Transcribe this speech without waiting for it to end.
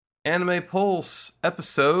Anime Pulse,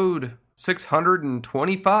 episode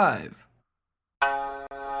 625.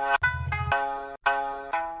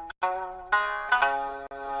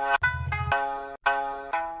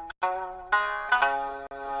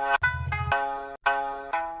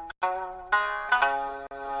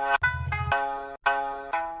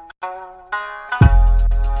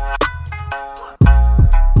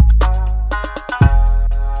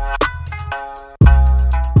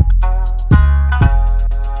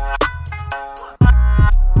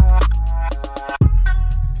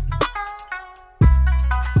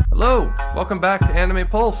 Hello, welcome back to Anime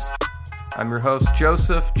Pulse. I'm your host,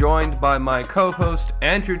 Joseph, joined by my co-host,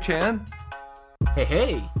 Andrew Chan.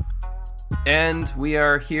 Hey. And we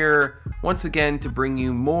are here once again to bring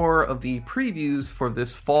you more of the previews for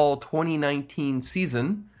this fall 2019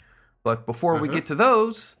 season. But before we get to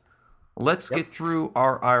those, let's get through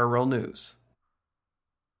our IRL news.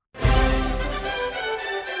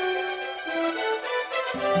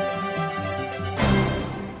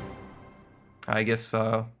 I guess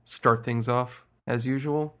start things off as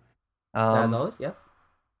usual. As always, yeah.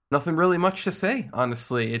 Nothing really much to say,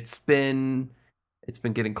 honestly. It's been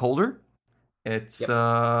getting colder. I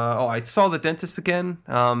saw the dentist again.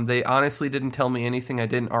 They honestly didn't tell me anything I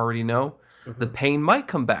didn't already know. The pain might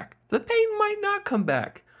come back. The pain might not come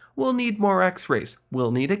back. We'll need more x-rays.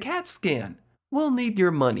 We'll need a CAT scan. We'll need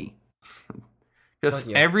your money. Just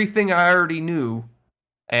everything I already knew.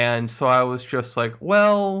 And so I was just like,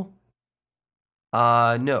 well,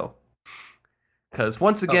 no. Because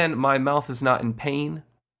once again, my mouth is not in pain.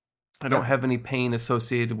 I don't have any pain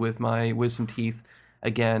associated with my wisdom teeth.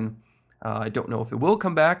 Again, I don't know if it will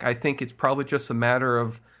come back. I think it's probably just a matter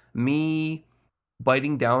of me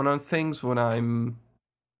biting down on things when I'm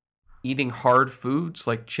eating hard foods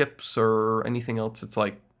like chips or anything else. It's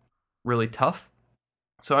like really tough.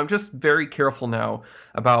 So I'm just very careful now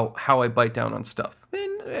about how I bite down on stuff.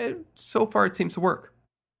 And so far it seems to work.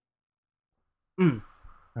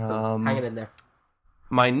 Hanging in there.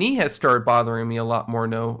 My knee has started bothering me a lot more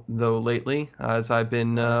though lately, as I've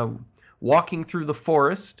been walking through the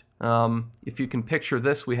forest. If you can picture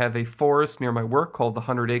this, we have a forest near my work called the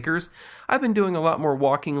 100 Acres. I've been doing a lot more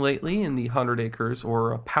walking lately in the 100 Acres,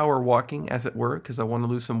 or power walking, as it were, because I want to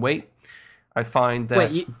lose some weight. I find that...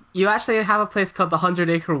 Wait, you actually have a place called the 100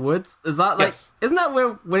 Acre Woods? Is that like... Yes. Isn't that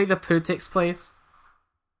where Winnie the Pooh takes place?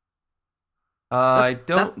 I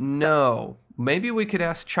don't know. Maybe we could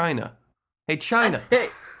ask China. Hey, China.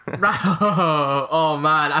 Oh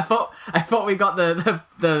man, I thought we got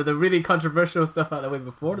the really controversial stuff out of the way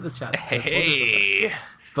before the chat. Hey,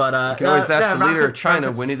 but you can always ask the leader of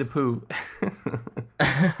China, Winnie the Pooh.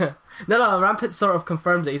 No, Rampant sort of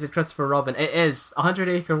confirmed that he's a Christopher Robin. It is 100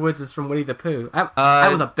 Acre Woods is from Winnie the Pooh. I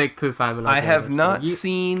was a big Pooh fan when I was I have not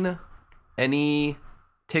seen any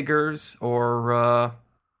Tiggers or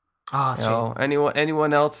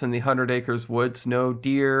anyone else in the 100 Acres Woods. No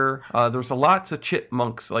deer. There's lots of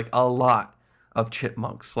chipmunks, like a lot of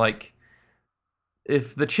chipmunks. Like,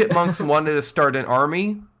 if the chipmunks wanted to start an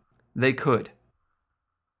army, they could.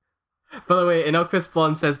 By the way, Innocuous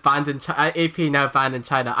Blonde says banned in AP now banned in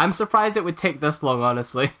China. I'm surprised it would take this long,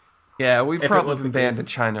 honestly. Yeah, we've probably been banned in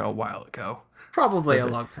China a while ago. Probably a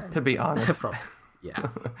long time. To be honest. Yeah.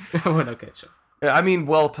 Okay, sure. I mean,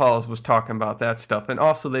 Welltals was talking about that stuff, and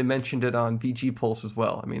also they mentioned it on VG Pulse as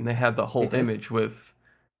well. I mean, they had the whole image with...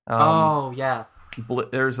 it's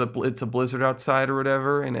a blizzard outside or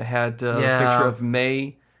whatever, and it had a picture of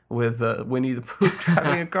May with Winnie the Pooh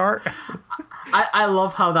driving a car. I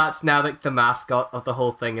love how that's now like the mascot of the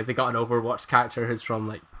whole thing. Is they got an Overwatch character who's from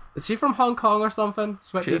like... Is she from Hong Kong or something?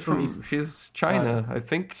 She might be from East... She's China, I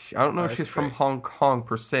think. I don't know if she's from Hong Kong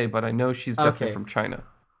per se, but I know she's definitely from China.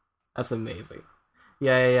 That's amazing.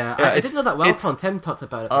 Yeah. I didn't know that Wellton. Tim talked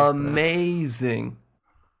about it. Amazing.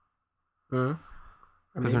 Because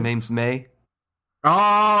her name's May.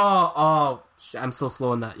 Oh, I'm so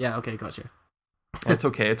slow on that. Yeah, okay, gotcha. It's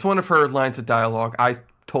okay. It's one of her lines of dialogue. I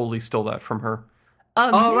totally stole that from her.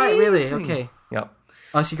 Amazing. Oh, right, really? Okay. Yep.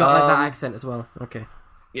 Oh, she got like that accent as well. Okay.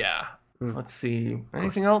 Yeah. Let's see.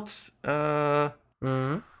 Anything else?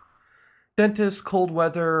 Dentist, cold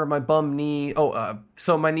weather, my bum knee.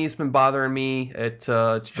 So my knee's been bothering me. It's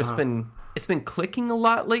just been clicking a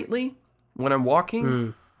lot lately when I'm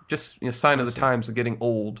walking. Just sign of the times of getting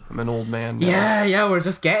old. I'm an old man now. Yeah, we're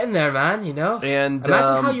just getting there, man. And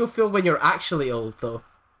imagine how you'll feel when you're actually old, though.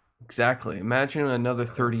 Exactly. Imagine another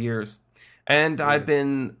 30 years. And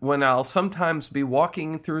when I'll sometimes be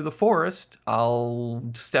walking through the forest, I'll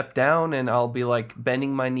step down and I'll be like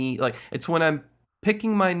bending my knee. Like, it's when I'm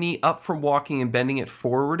picking my knee up from walking and bending it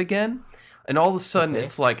forward again, And all of a sudden,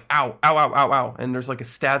 it's like, ow, ow, ow, ow, ow. And there's like a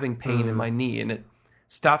stabbing pain in my knee. And it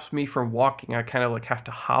stops me from walking. I kind of like have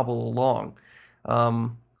to hobble along.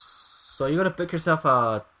 So you got to book yourself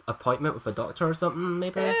a appointment with a doctor or something,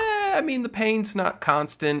 maybe? I mean, the pain's not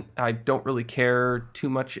constant. I don't really care too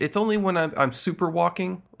much. It's only when I'm super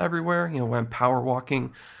walking everywhere, when I'm power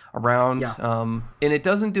walking around. Yeah. And it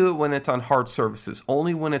doesn't do it when it's on hard surfaces,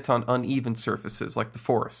 only when it's on uneven surfaces, like the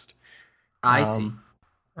forest. I see.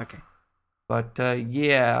 Okay. But,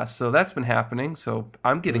 yeah, so that's been happening. So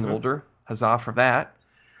I'm getting older. Huzzah for that.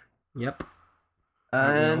 Yep.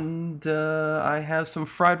 And I have some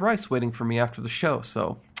fried rice waiting for me after the show,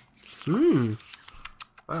 so...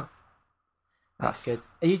 Wow. That's good.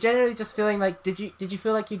 Are you generally just feeling like... Did you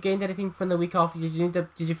feel like you gained anything from the week off? Did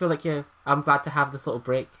you feel like, I'm glad to have this little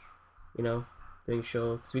break, doing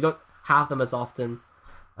shows? Because we don't have them as often.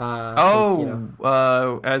 As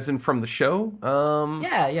in from the show?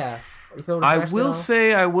 Yeah. I will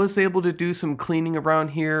say I was able to do some cleaning around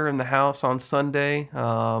here in the house on Sunday.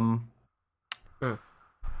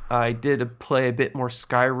 I did play a bit more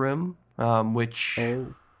Skyrim, which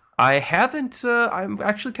I haven't. I'm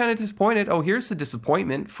actually kind of disappointed. Oh, here's the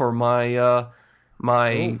disappointment for my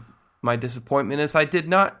my disappointment is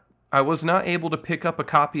I was not able to pick up a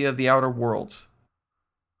copy of The Outer Worlds.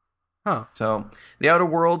 Huh. So, The Outer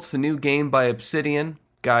Worlds, the new game by Obsidian,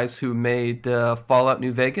 guys who made Fallout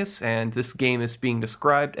New Vegas, and this game is being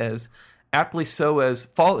described as aptly so as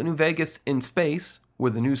Fallout New Vegas in space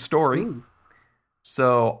with a new story. Ooh.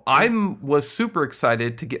 So I was super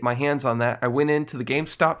excited to get my hands on that. I went into the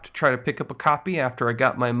GameStop to try to pick up a copy after I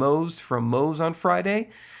got my Moe's from Moe's on Friday,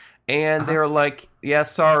 and they were like, "Yeah,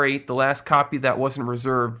 sorry, the last copy that wasn't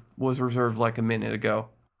reserved was reserved like a minute ago."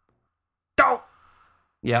 Dope.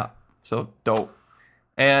 Yeah, so dope.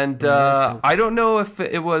 And I don't know if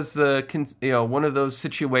it was one of those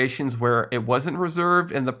situations where it wasn't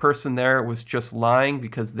reserved and the person there was just lying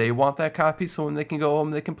because they want that copy, so when they can go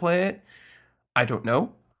home they can play it. I don't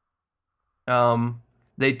know.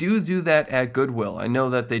 They do that at Goodwill. I know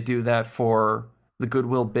that they do that for the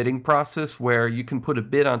Goodwill bidding process where you can put a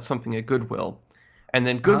bid on something at Goodwill. And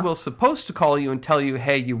then Goodwill's supposed to call you and tell you,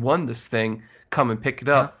 hey, you won this thing, come and pick it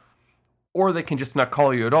up. Or they can just not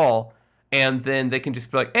call you at all. And then they can just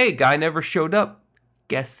be like, hey, guy never showed up.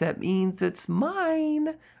 Guess that means it's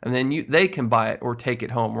mine. And then they can buy it or take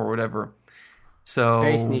it home or whatever. So it's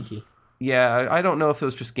very sneaky. Yeah, I don't know if it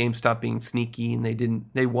was just GameStop being sneaky and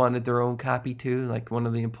they wanted their own copy too, like one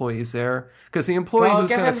of the employees there. Because the employee who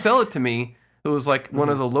was going to sell it to me, who was like one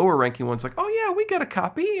of the lower ranking ones, like, oh yeah, we got a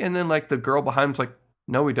copy. And then like the girl behind him's like,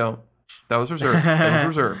 no, we don't. That was reserved. That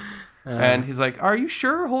was reserved. And he's like, are you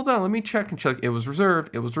sure? Hold on, let me check. And she's like, it was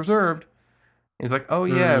reserved. It was reserved. And he's like, oh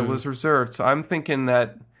yeah, it was reserved. So I'm thinking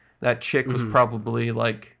that chick was probably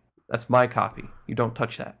like, that's my copy. You don't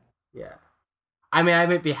touch that. Yeah. I mean, I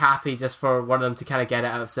might be happy just for one of them to kind of get it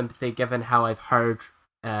out of sympathy, given how I've heard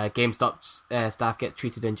GameStop staff get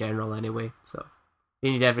treated in general anyway. So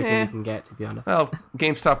you need everything you can get, to be honest. Well,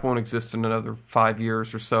 GameStop won't exist in another 5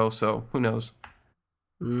 years or so who knows?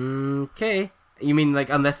 Okay. You mean, like,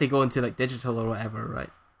 unless they go into, like, digital or whatever, right?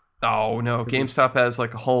 Oh, no. GameStop as,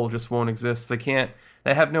 like, a whole just won't exist. They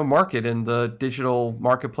have no market in the digital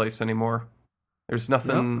marketplace anymore. There's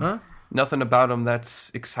nothing... Nothing about them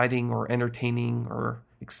that's exciting or entertaining or,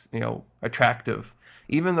 attractive.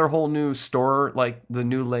 Even their whole new store, like the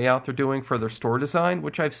new layout they're doing for their store design,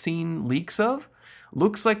 which I've seen leaks of,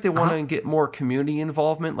 looks like they want to get more community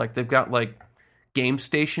involvement. Like they've got like game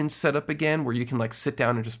stations set up again where you can like sit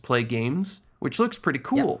down and just play games, which looks pretty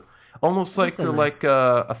cool. Yep. Almost like they're nice. Like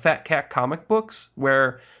a Fat Cat comic books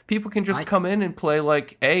where people can just come in and play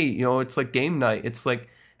like, hey, it's like game night. It's like,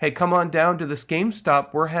 hey, come on down to this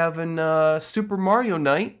GameStop. We're having Super Mario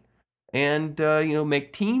night. And,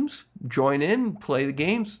 make teams, join in, play the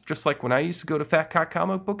games. Just like when I used to go to Fat Cat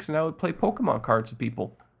Comic Books and I would play Pokemon cards with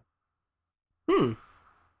people. The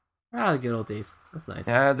good old days. That's nice.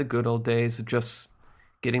 Yeah, the good old days of just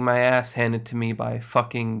getting my ass handed to me by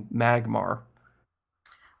fucking Magmar.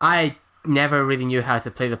 I never really knew how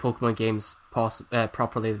to play the Pokemon games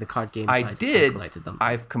properly, the card games. I did. Them.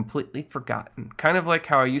 I've completely forgotten. Kind of like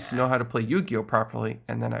how I used to know how to play Yu-Gi-Oh! Properly,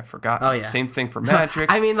 and then I forgot. Oh, yeah. Same thing for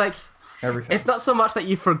Magic. I mean, like, everything. It's not so much that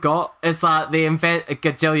you forgot, it's that they invent a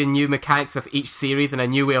gajillion new mechanics with each series and a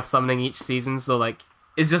new way of summoning each season, so, like,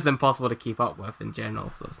 it's just impossible to keep up with in general,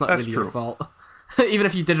 so it's not That's really true. your fault. Even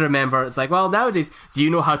if you did remember, it's like, well, nowadays, do you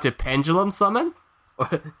know how to pendulum summon?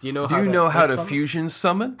 Or do you know how to fusion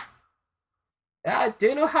summon? Yeah, I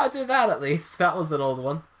do know how to do that, at least. That was an old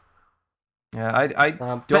one. Yeah, I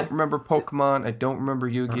don't remember Pokemon. I don't remember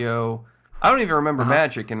Yu-Gi-Oh! I don't even remember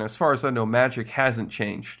Magic, and as far as I know, Magic hasn't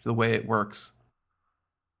changed the way it works.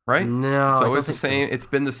 Right? No, so it's the same. So. It's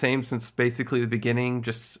been the same since basically the beginning,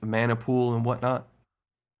 just a mana pool and whatnot.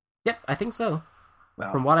 Yep, I think so.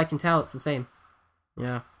 Wow. From what I can tell, it's the same.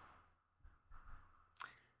 Yeah.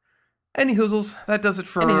 Any hoozles, that does it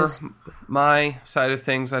for my side of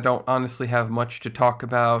things. I don't honestly have much to talk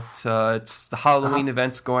about. It's the Halloween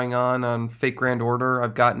events going on Fate Grand Order.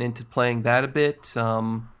 I've gotten into playing that a bit.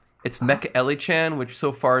 It's Mecha Ellie-chan, which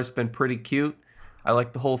so far has been pretty cute. I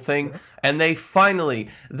like the whole thing. And they finally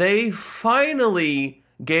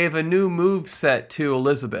gave a new moveset to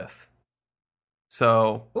Elizabeth.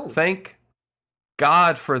 So, thank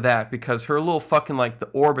God for that, because her little fucking, like, the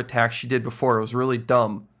orb attack she did before was really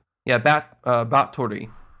dumb. Yeah,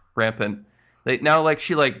 Bat-Tori rampant. Now, like,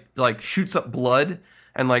 she, like shoots up blood,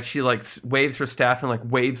 and, like, she, like, waves her staff and, like,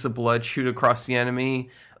 waves the blood shoot across the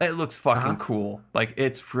enemy. It looks fucking cool. Like,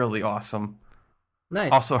 it's really awesome.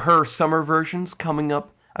 Nice. Also, her summer version's coming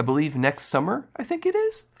up, I believe, next summer, I think it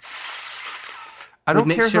is. I don't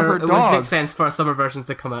care for her dogs. It would make sense for a summer version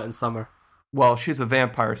to come out in summer. Well, she's a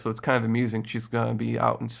vampire, so it's kind of amusing. She's going to be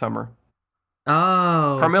out in summer.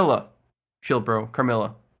 Oh. Carmilla. Shield bro,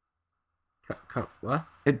 Carmilla. What?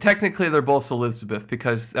 Technically, they're both Elizabeth,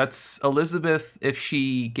 because that's Elizabeth if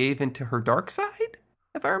she gave into her dark side,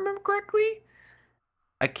 if I remember correctly.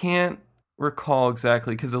 I can't recall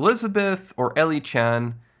exactly, because Elizabeth, or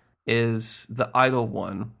Ellie-chan, is the idol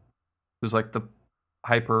one, who's like the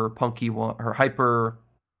hyper punky one, or hyper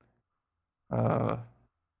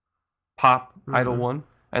pop idol one.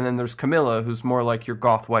 And then there's Camilla, who's more like your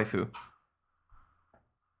goth waifu.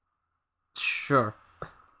 Sure.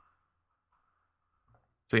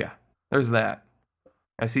 So yeah, there's that.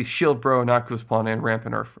 I see Shield Bro, Naku's Pawn, and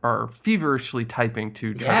Rampant are feverishly typing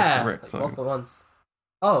to try to correct something. Both at once.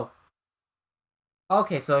 Oh.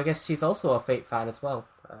 Okay, so I guess she's also a Fate fan as well.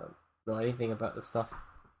 Know anything about this stuff.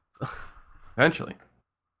 So. Eventually.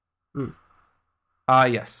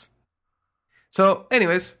 Yes. So,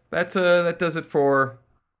 anyways, that does it for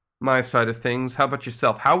my side of things. How about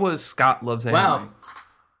yourself? How was Scott Loves Anime? Well,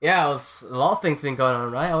 yeah, a lot of things been going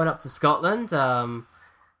on, right? I went up to Scotland,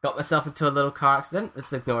 got myself into a little car accident.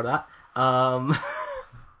 Let's ignore that.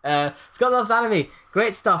 Scott Loves Anime,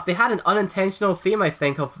 great stuff. They had an unintentional theme, I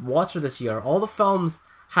think, of water this year. All the films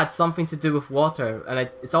had something to do with water, and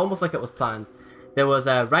it's almost like it was planned. There was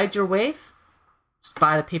Ride Your Wave, just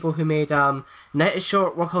by the people who made Night is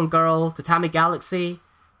Short, Work on Girl, Tatami Galaxy,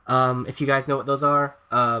 if you guys know what those are,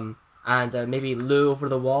 and maybe Lou Over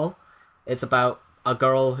the Wall. It's about a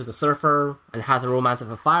girl who's a surfer and has a romance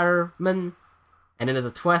with a fireman. And then there's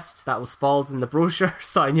a twist that was spoiled in the brochure,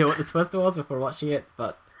 so I knew what the twist was before watching it,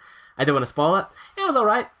 but I didn't want to spoil it. It was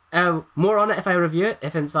alright. More on it if I review it,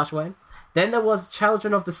 fm/Wayne. Then there was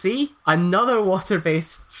Children of the Sea, another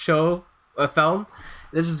water-based film.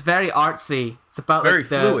 This was very artsy. It's about very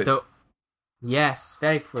fluid. Yes,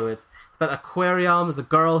 very fluid. It's about an aquarium. There's a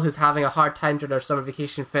girl who's having a hard time during her summer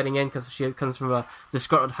vacation fitting in because she comes from a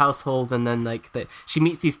disgruntled household, and then she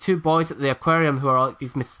meets these two boys at the aquarium who are like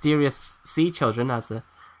these mysterious sea children, as the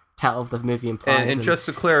title of the movie implies. And just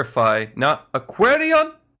to clarify, not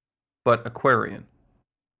aquarium, but Aquarian.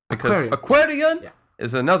 Because Aquarian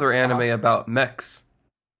is another anime about mechs.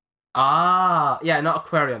 Yeah, not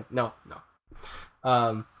Aquarium. No.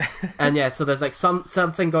 And yeah, so there's like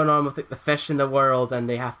something going on with the fish in the world, and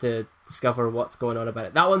they have to discover what's going on about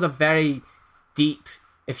it. That one's a very deep,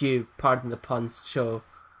 if you pardon the puns, film.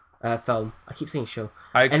 I keep saying show.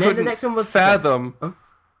 And then the next one was fathom.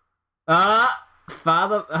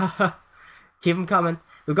 Fathom. Keep them coming.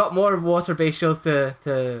 We've got more water-based shows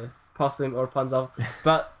to possibly more puns of,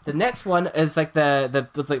 but the next one is like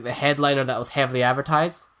the headliner that was heavily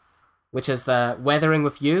advertised, which is the Weathering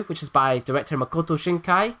with You, which is by director Makoto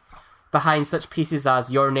Shinkai, behind such pieces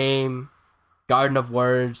as Your Name, Garden of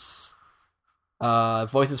Words,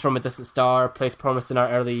 Voices from a Distant Star, Place Promised in Our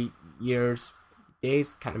Early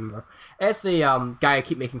Days, can't remember. It's the guy I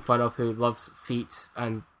keep making fun of who loves feet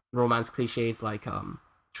and romance cliches like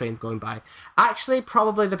trains going by. Actually,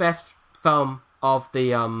 probably the best film of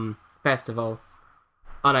the festival,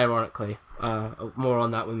 unironically. More on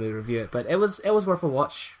that when we review it, but it was worth a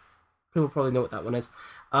watch. People probably know what that one is.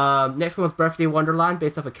 Next one was Birthday Wonderland,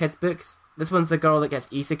 based off of kids' books. This one's the girl that gets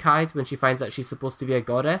isekai'd when she finds out she's supposed to be a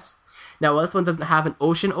goddess. Now, while this one doesn't have an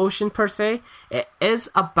ocean per se, it is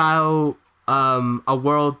about a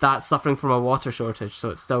world that's suffering from a water shortage, so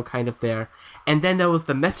it's still kind of there. And then there was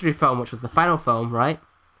the mystery film, which was the final film, right?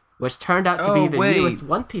 Which turned out to be the newest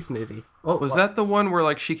One Piece movie. Was that the one where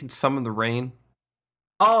like she can summon the rain?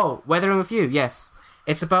 Oh, Weathering with You, yes.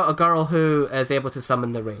 It's about a girl who is able to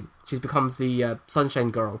summon the rain. She becomes the Sunshine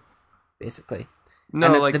Girl, basically.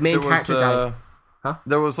 No, and the main character guy. Huh?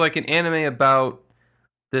 There was like an anime about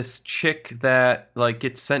this chick that like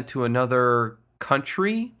gets sent to another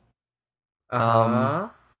country.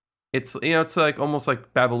 It's it's like almost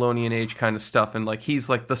like Babylonian age kind of stuff, and like he's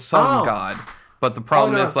like the sun god. But the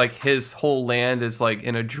problem is like his whole land is like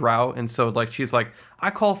in a drought, and so like she's like, I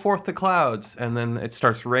call forth the clouds, and then it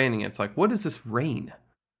starts raining. It's like, what is this rain?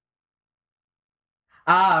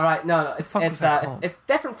 Right. No, it's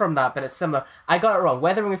different from that, but it's similar. I got it wrong.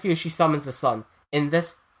 Weathering with You, she summons the sun. In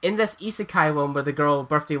this isekai one where the girl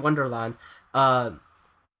Birthday Wonderland,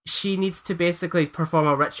 she needs to basically perform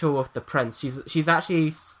a ritual with the prince. She's actually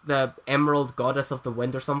the emerald goddess of the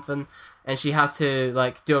wind or something, and she has to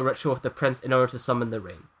like do a ritual with the prince in order to summon the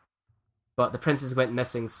rain. But the princes went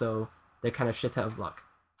missing, so they're kind of shit out of luck.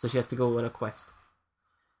 So she has to go on a quest,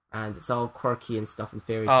 and it's all quirky and stuff and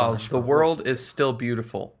fairy tale. Oh, the world is still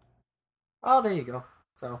beautiful. Oh, there you go.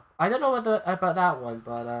 So I don't know about that one,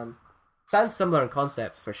 but sounds similar in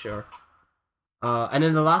concept for sure. And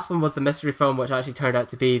then the last one was the mystery film, which actually turned out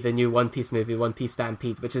to be the new One Piece movie, One Piece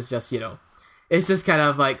Stampede, which is just, it's just kind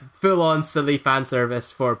of like full-on silly fan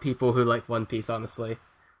service for people who like One Piece, honestly.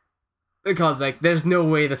 Because, like, there's no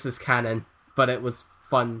way this is canon, but it was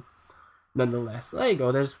fun nonetheless. There you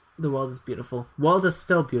go, the world is beautiful. World is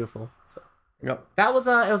still beautiful, so. Yep. It was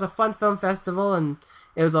a fun film festival, and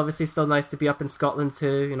it was obviously still nice to be up in Scotland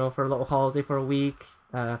too, for a little holiday for a week.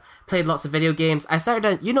 Played lots of video games. I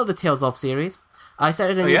started the Tales of series. I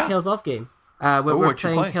started a new Tales of game. We're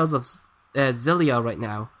playing Tales of Xillia right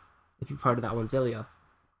now. If you've heard of that one, Xillia.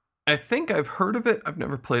 I think I've heard of it. I've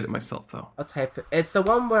never played it myself, though. I'll type it. It's the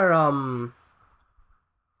one where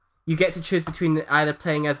you get to choose between either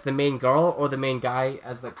playing as the main girl or the main guy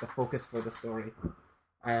as like the focus for the story.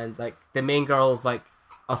 And like the main girl is like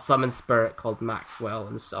a summoned spirit called Maxwell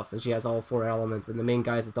and stuff, and she has all 4 elements, and the main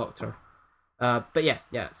guy is a doctor. But yeah,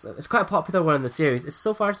 so it's quite a popular one in the series. It's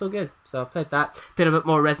so far so good. So I played that. Played a bit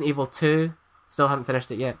more Resident Evil 2. Still haven't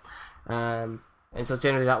finished it yet. And so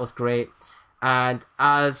generally that was great. And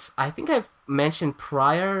as I think I've mentioned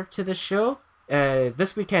prior to the show,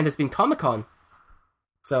 this weekend has been Comic-Con.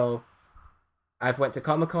 So I've went to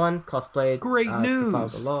Comic-Con, cosplayed. Great news! Defile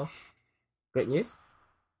the Law. Great news?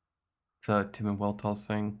 It's Tim and Weltall's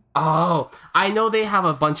thing. Oh, I know they have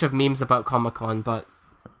a bunch of memes about Comic-Con, but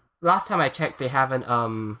last time I checked, they haven't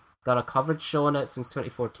done a coverage show on it since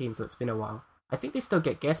 2014, so it's been a while. I think they still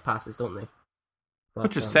get guest passes, don't they? But,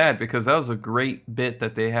 which is sad, because that was a great bit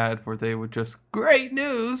that they had where they would just, great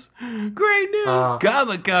news!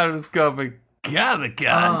 Comic-Con is coming!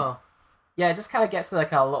 Comic-Con! Oh. Yeah, it just kind of gets to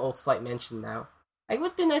like a little slight mention now. It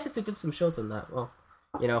would be nice if they did some shows on that. Well,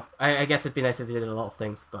 I guess it'd be nice if they did a lot of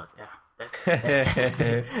things, but yeah.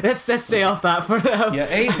 Let's stay off that for now. Yeah,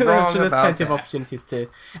 ain't wrong. I'm sure there's about plenty that. of opportunities too,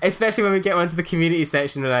 especially when we get onto the community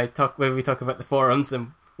section when we talk about the forums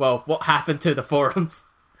and what happened to the forums.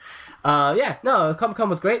 Comic-Con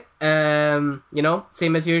was great.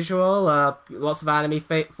 Same as usual. Lots of anime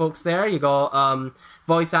folks there. You got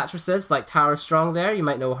voice actresses like Tara Strong there. You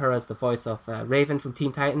might know her as the voice of Raven from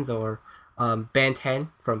Teen Titans, or Ben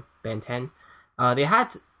 10 from Ben 10. They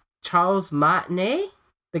had Charles Martinet,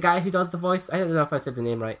 the guy who does the voice. I don't know if I said the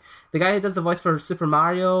name right. The guy who does the voice for Super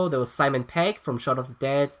Mario. There was Simon Pegg from Shaun of the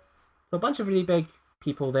Dead. So a bunch of really big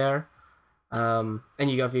people there. And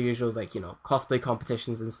you have your usual cosplay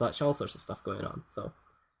competitions and such, all sorts of stuff going on. So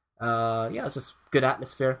it's just good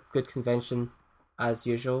atmosphere, good convention as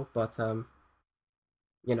usual. But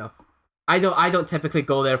I don't typically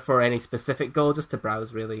go there for any specific goal, just to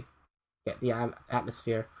browse, really, get the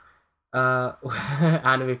atmosphere.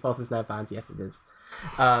 Anime Pulse is now banned. Yes, it is.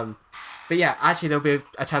 But yeah, actually there'll be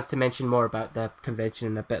a chance to mention more about the convention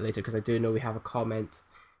in a bit later, because I do know we have a comment.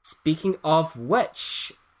 Speaking of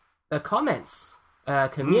which, the comments,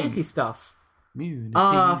 community stuff.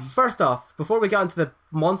 First off, before we get into the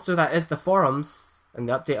monster that is the forums and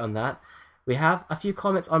the update on that, we have a few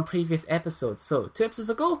comments on previous episodes. So 2 episodes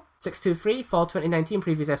ago, 623, Fall 2019,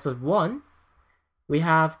 previous episode 1, we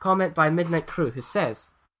have comment by Midnight Crew who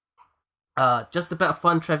says, just a bit of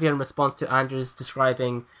fun trivia in response to Andrew's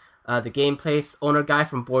describing the gameplay owner guy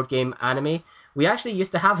from Board Game Anime. We actually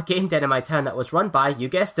used to have a game den in my town that was run by, you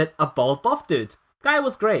guessed it, a bald buff dude. Guy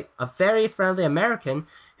was great, a very friendly American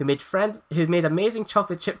who made amazing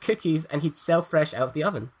chocolate chip cookies, and he'd sell fresh out of the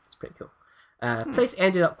oven. It's pretty cool. Place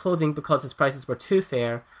ended up closing because his prices were too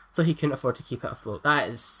fair, so he couldn't afford to keep it afloat. That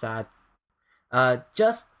is sad.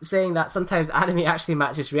 Just saying that sometimes anime actually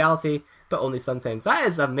matches reality, but only sometimes. That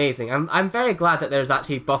is amazing. I'm very glad that there's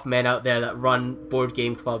actually buff men out there that run board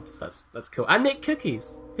game clubs. That's cool. And make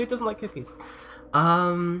cookies. Who doesn't like cookies?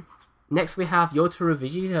 Next we have Yotaro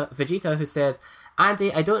Vegeta, who says,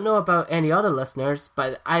 Andy, I don't know about any other listeners,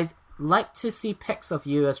 but I'd like to see pics of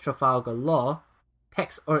you as Trafalgar Law.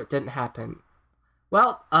 Pics or it didn't happen.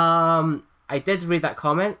 Well, I did read that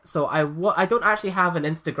comment, so I don't actually have an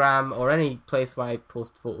Instagram or any place where I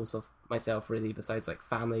post photos of myself, really, besides like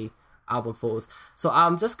family album photos. So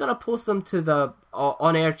I'm just gonna post them to the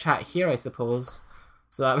on-air chat here, I suppose.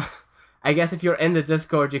 So I guess if you're in the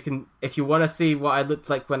Discord, you can, if you want to see what I looked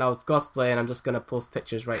like when I was cosplaying, I'm just gonna post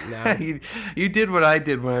pictures right now. You did what I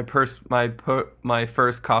did when I put my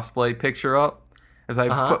first cosplay picture up. As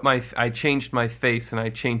I changed my face and I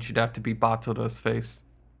changed it out to be Batora's face.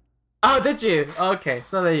 Oh, did you? Okay,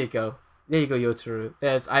 so there you go. There you go, Yotaro.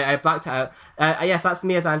 Yes, I blacked out. Yes, that's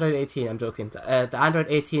me as Android 18. I'm joking. The Android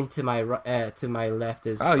 18 to my left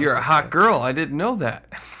is. Oh, you're a hot girl. I didn't know that.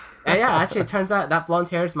 Yeah, actually, it turns out that blonde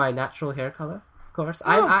hair is my natural hair color. Of course,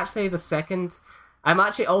 I'm actually the second. I'm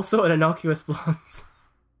actually also an innocuous blonde.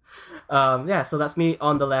 Yeah, so that's me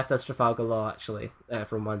on the left. That's Trafalgar Law, actually,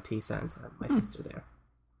 from One Piece, and my sister there.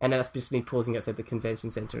 And that's just me posing outside the convention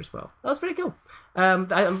center as well. That was pretty cool. I'm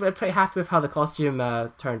pretty happy with how the costume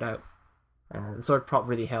turned out. The sword prop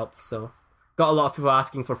really helped, so got a lot of people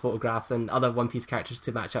asking for photographs and other One Piece characters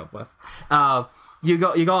to match up with. You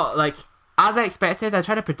got like, as I expected, I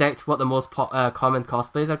tried to predict what the most common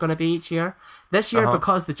cosplays are going to be each year. This year,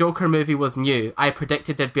 because the Joker movie was new, I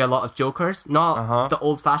predicted there'd be a lot of Jokers. Not the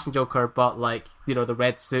old-fashioned Joker, but like, you know, the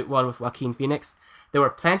red suit one with Joaquin Phoenix. There were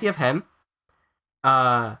plenty of him.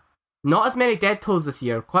 Not as many Deadpools this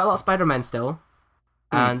year. Quite a lot of Spider-Man still.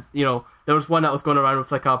 And, you know, there was one that was going around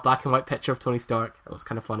with like a black and white picture of Tony Stark. That was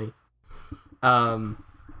kind of funny.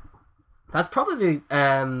 That's probably...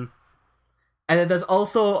 and then there's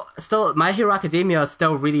also still My Hero Academia is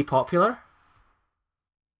still really popular.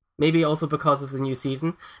 Maybe also because of the new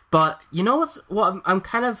season. But you know what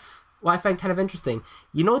I find kind of interesting?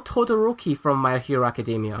 You know Todoroki from My Hero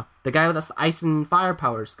Academia? The guy with the ice and fire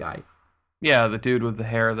powers guy. Yeah, the dude with the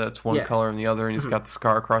hair that's one color and the other, and he's got the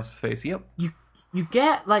scar across his face. Yep. You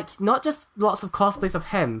get, like, not just lots of cosplays of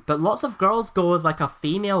him, but lots of girls go as, like, a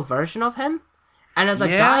female version of him. And there's a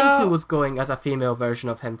guy who was going as a female version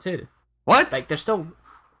of him, too. What? Like, they're still...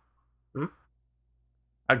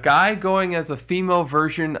 A guy going as a female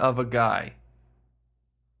version of a guy.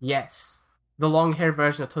 Yes. The long-haired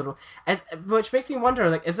version of Totoro. Which makes me wonder,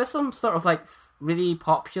 like, is this some sort of, like, really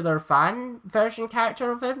popular fan version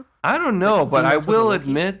character of him? I don't know, like, but I will Todoroki?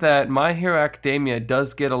 admit that My Hero Academia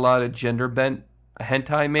does get a lot of gender-bent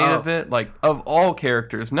hentai made of it. Like, of all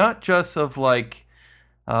characters. Not just of, like...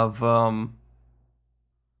 Of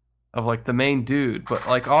like, the main dude, but,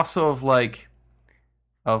 like, also of, like...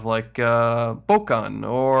 Bokan,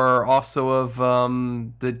 or also of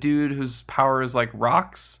the dude whose power is like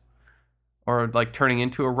rocks, or like turning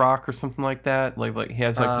into a rock or something like that. Like he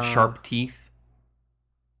has like the sharp teeth.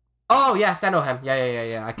 Oh yes, I know him.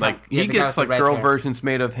 Yeah. I can't, like he gets like girl versions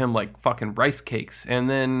made of him, like fucking rice cakes, and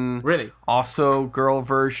then really also girl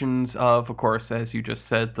versions of course, as you just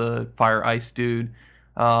said, the fire ice dude.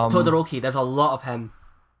 Todoroki. There's a lot of him.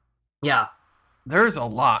 Yeah, there's a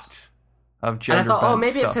lot. Of and I thought,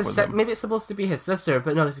 maybe it's maybe it's supposed to be his sister,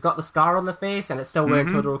 but no, he's got the scar on the face, and it's still wearing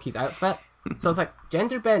Todoroki's outfit. So it's like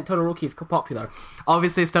gender bent Todoroki is popular.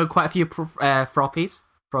 Obviously, still quite a few Froppies.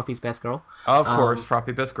 Froppy's best girl, of course.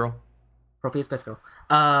 Froppy best girl. Froppy's best girl.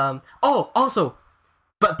 Also,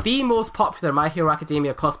 but the most popular My Hero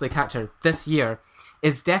Academia cosplay character this year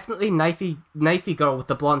is definitely knifey girl with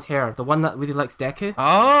the blonde hair, the one that really likes Deku.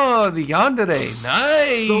 Oh, the yandere,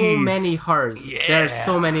 nice. So many hers. Yeah. There's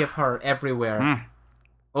so many of her everywhere.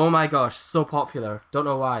 Oh my gosh, so popular. Don't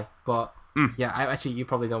know why, but yeah, actually, you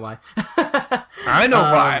probably know why. I know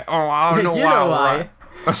why. Oh, I know you why. know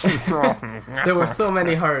why. There were so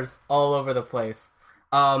many hers all over the place.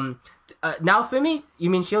 Naofumi, you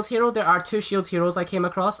mean Shield Hero? There are 2 Shield Heroes I came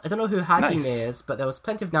across. I don't know who Hajime is, but there was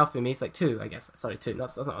plenty of Naofumis, like 2, I guess. Sorry, 2.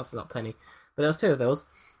 That's not plenty. But there was 2 of those.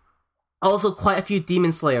 Also, quite a few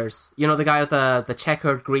Demon Slayers. You know, the guy with the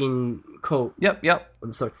checkered green coat. Yep.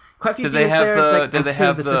 I'm sorry. Quite a few Demon Slayers. Did they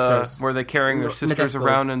have the sisters? Were they carrying their sisters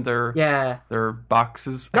around in their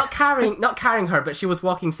boxes? Not carrying her, but she was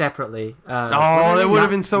walking separately. It would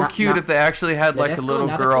have been so cute if they actually had like a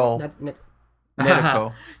little girl.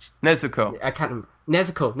 Nezuko. I can't remember.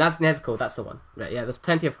 Nezuko, that's the one. Right, yeah, there's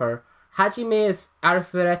plenty of her. Hajime is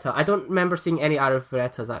Arifureta. I don't remember seeing any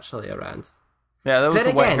Arifuretas actually around. Yeah, that was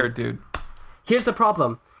the white-haired dude. Here's the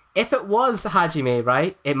problem. if it was Hajime,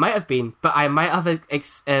 right, it might have been, but I might have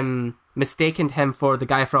mistaken him for the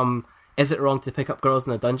guy from Is It Wrong to Pick Up Girls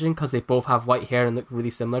in a Dungeon, because they both have white hair and look really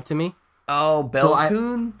similar to me. Oh,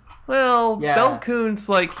 Belkun? Belkun's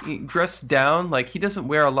like dressed down, like he doesn't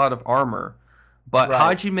wear a lot of armor. But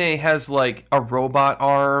Hajime has like a robot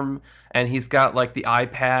arm, and he's got like the eye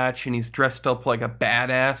patch, and he's dressed up like a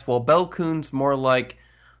badass. While Belkun's more like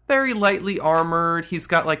very lightly armored. He's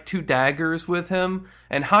got like 2 daggers with him,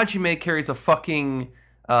 and Hajime carries a fucking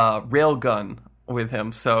railgun with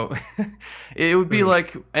him. So it would be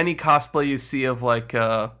like any cosplay you see of like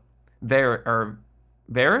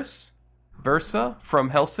Versa from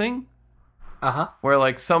Helsing. Where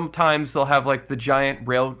like sometimes they'll have like the giant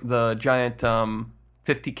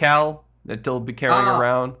 50 cal that they'll be carrying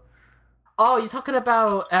around. Oh, you're talking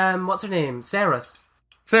about what's her name? Saris,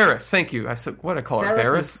 thank you. I said what I call her,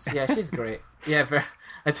 Varys. Yeah, she's great. Yeah,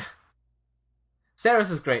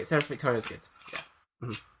 Saris is great. Saris Victoria is good. Yeah.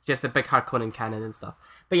 Mm-hmm. She has the big Harkonnen cannon and stuff.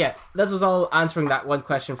 But yeah, this was all answering that one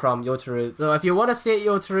question from Yotaru. So if you want to say it,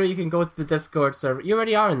 Yotaru, you can go to the Discord server. You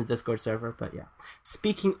already are in the Discord server, but yeah.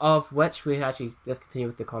 Speaking of which, we actually, let's continue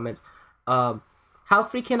with the comments. How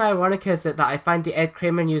freaking ironic is it that I find the Ed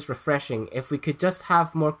Kramer news refreshing? If we could just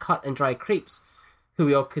have more cut and dry creeps who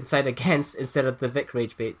we all can side against instead of the Vic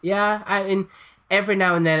rage bait. Yeah, I mean, every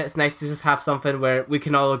now and then it's nice to just have something where we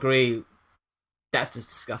can all agree that's just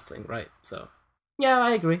disgusting, right? So, yeah,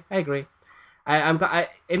 I agree.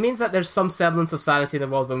 It means that there's some semblance of sanity in the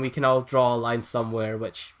world when we can all draw a line somewhere,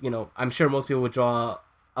 which, you know, I'm sure most people would draw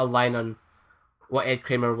a line on what Ed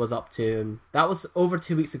Kramer was up to. And that was over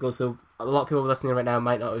 2 weeks ago, so a lot of people listening right now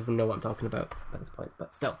might not even know what I'm talking about at this point,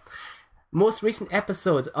 but still. Most recent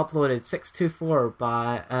episode uploaded 624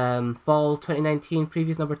 by fall 2019,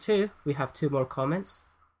 previous number 2. We have 2 more comments.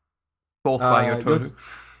 Both by Yotaru.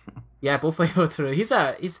 Yeah, both by Yotaru.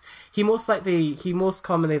 He most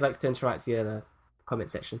commonly likes to interact via the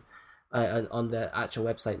comment section on the actual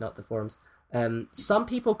website, not the forums. Some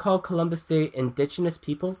people call Columbus Day Indigenous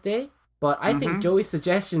Peoples Day, but I think Joey's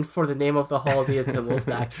suggestion for the name of the holiday is the most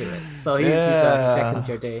accurate. So he's a second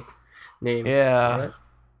tier day name. Yeah.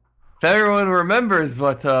 If everyone remembers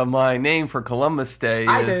what my name for Columbus Day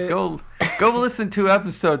is, go listen to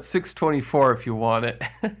episode 624 if you want it.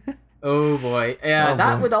 Oh boy. Yeah,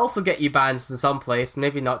 that would also get you banned in some place.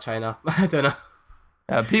 Maybe not China. I don't know.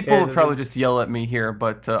 People would probably just yell at me here,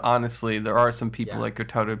 but honestly, there are some people like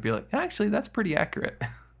Gotato would be like, actually, that's pretty accurate.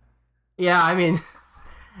 Yeah, I mean,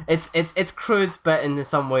 it's crude, but in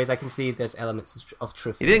some ways I can see there's elements of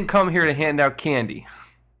truth. He didn't come here to hand out candy.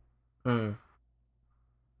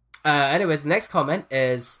 Anyways, the next comment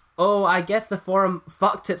is, I guess the forum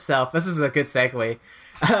fucked itself. This is a good segue.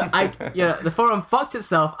 The forum fucked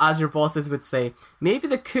itself, as your bosses would say. Maybe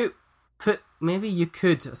you could. Maybe you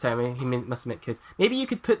could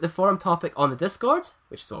put the forum topic on the Discord,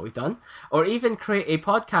 which is what we've done, or even create a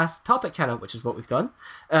podcast topic channel, which is what we've done.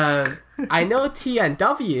 I know T and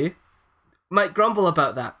W might grumble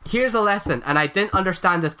about that. Here's a lesson, and I didn't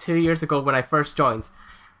understand this 2 years ago when I first joined.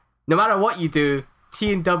 No matter what you do,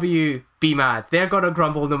 T and W be mad. They're gonna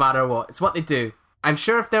grumble no matter what. It's what they do. I'm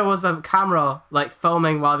sure if there was a camera like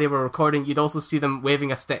filming while they were recording, you'd also see them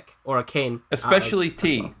waving a stick or a cane. Especially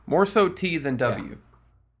T. Well. More so T than W. Yeah.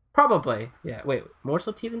 Probably. Yeah. Wait, more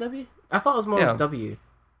so T than W? I thought it was more W.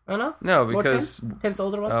 Oh no? No, because Tim's the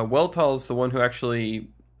older one? Weltal's the one who actually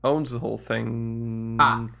owns the whole thing.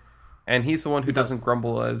 And he's the one who doesn't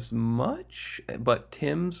grumble as much, but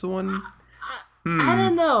Tim's the one... I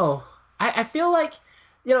don't know. I feel like,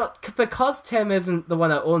 you know, because Tim isn't the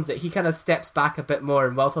one that owns it, he kind of steps back a bit more,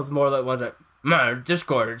 and Weltal's more like the one like, man,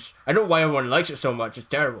 Discord, I don't know why everyone likes it so much, it's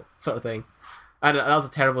terrible, sort of thing. I don't know, that was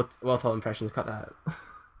a terrible Weltal impression, cut that out.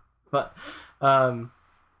 But,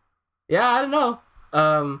 yeah, I don't know.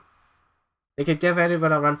 They could give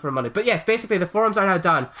anyone a run for money. But yes, basically the forums are now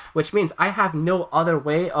done, which means I have no other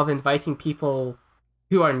way of inviting people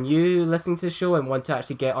who are new listening to the show and want to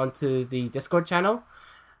actually get onto the Discord channel.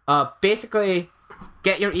 Basically,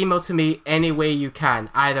 get your email to me any way you can.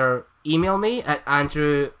 Either email me at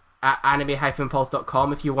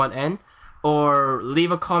andrew@anime-pulse.com if you want in, or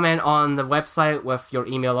leave a comment on the website with your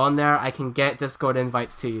email on there. I can get Discord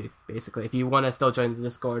invites to you, basically, if you want to still join the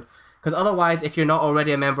Discord. Because otherwise, if you're not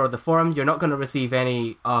already a member of the forum, you're not going to receive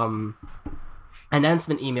any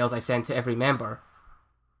announcement emails I send to every member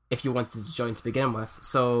if you wanted to join to begin with.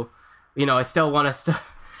 So, you know, I still want to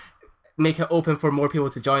make it open for more people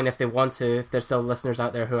to join if they want to, if there's still listeners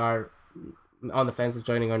out there who are on the fence of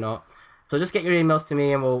joining or not. So just get your emails to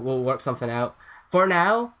me and we'll work something out. For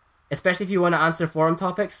now, especially if you want to answer forum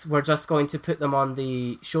topics, we're just going to put them on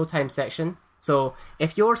the Showtime section So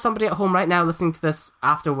if you're somebody at home right now listening to this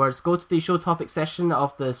afterwards, go to the show topic session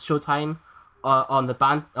of the Showtime on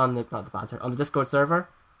the Discord server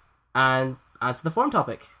and answer the forum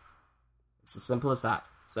topic. It's as simple as that.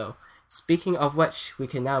 So speaking of which, we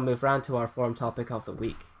can now move around to our forum topic of the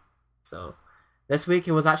week. So this week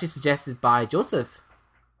it was actually suggested by Joseph,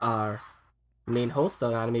 our main host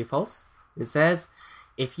on Anime Pulse, who says,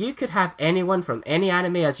 if you could have anyone from any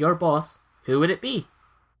anime as your boss, who would it be?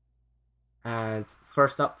 And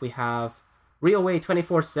first up we have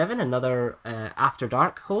RioWay247, another After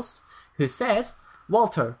Dark host, who says,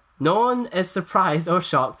 Walter, no one is surprised or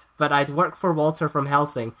shocked, but I'd work for Walter from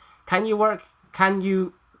Helsing. Can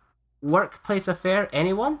you workplace affair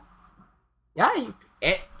anyone? Yeah,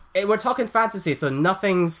 we're talking fantasy, so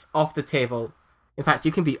nothing's off the table. In fact,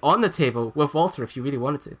 you can be on the table with Walter if you really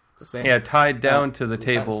wanted to. Just saying. Yeah, tied down to the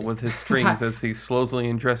table fantasy. With his strings as he slowly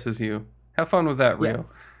undresses you. Have fun with that, Rio.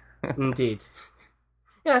 Yeah. Indeed.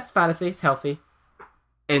 Yeah, it's fantasy. It's healthy.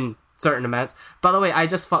 In certain amounts. By the way, I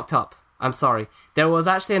just fucked up. I'm sorry. There was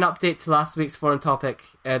actually an update to last week's forum topic.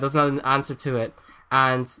 There was not an answer to it.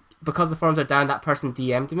 And because the forums are down, that person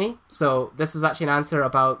DM'd me. So this is actually an answer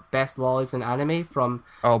about best lolis in anime from...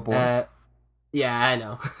 Oh, boy. Yeah, I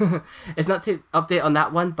know. It's not to update on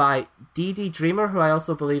that one by DD Dreamer, who I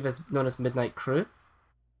also believe is known as Midnight Crew.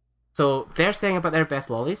 So they're saying about their best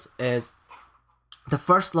lolis is... The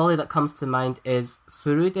first loli that comes to mind is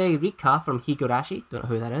Furude Rika from Higurashi. Don't know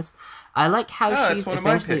who that is. I like how she's one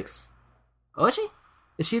eventually... of my picks. Oh, is she?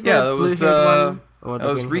 Is she the blue-haired one?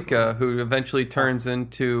 That was Rika, who eventually turns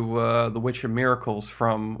into the Witch of Miracles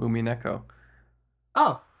from Umineko.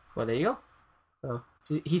 Oh, well, there you go.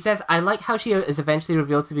 So he says, I like how she is eventually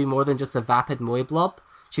revealed to be more than just a vapid moe blob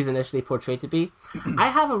she's initially portrayed to be. I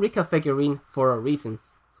have a Rika figurine for a reason.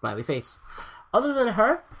 Smiley face. Other than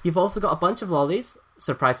her, you've also got a bunch of lolis,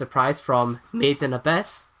 surprise surprise, from Maiden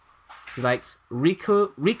Abyss. She likes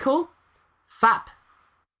Riko, Fap,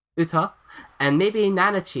 Uta, and maybe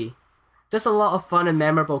Nanachi. Just a lot of fun and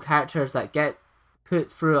memorable characters that get put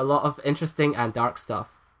through a lot of interesting and dark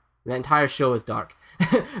stuff. The entire show is dark.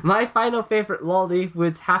 My final favourite loli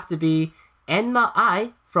would have to be Enma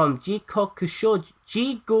Ai from Jigoku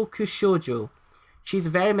Shoujo. She's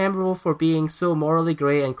very memorable for being so morally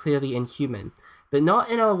grey and clearly inhuman, but not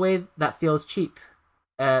in a way that feels cheap.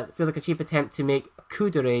 Feels like a cheap attempt to make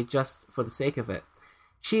kudere just for the sake of it.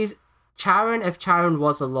 She's Charon if Charon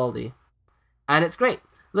was a loli. And it's great.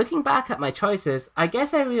 Looking back at my choices, I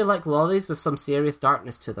guess I really like lolis with some serious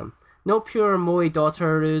darkness to them. No pure moe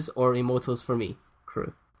daughters or emotos for me,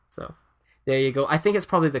 crew. So, there you go. I think it's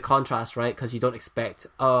probably the contrast, right? Because you don't expect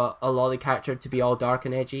a loli character to be all dark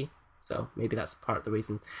and edgy. So maybe that's part of the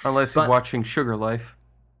reason. Unless you're watching Sugar Life.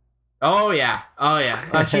 Oh yeah.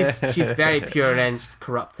 She's very pure and just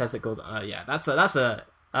corrupt as it goes. Yeah, that's a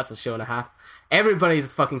show and a half. Everybody's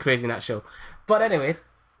fucking crazy in that show. But anyways,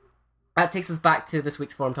 that takes us back to this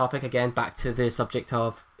week's forum topic again. Back to the subject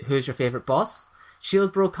of who's your favorite boss.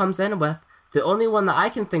 Shield Bro comes in with the only one that I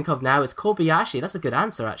can think of now is Kobayashi. That's a good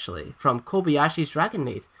answer actually. From Kobayashi's Dragon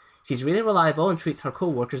Maid. She's really reliable and treats her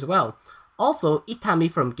co-workers well. Also, Itami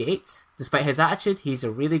from Gate. Despite his attitude, he's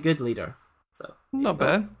a really good leader. So not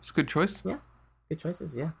bad. It's a good choice. Yeah, good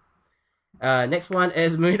choices. Yeah. Next one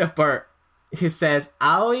is Marina Burt, who says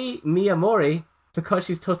Aoi Miyamori because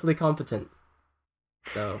she's totally competent.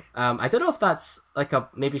 So I don't know if that's like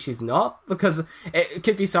maybe she's not, because it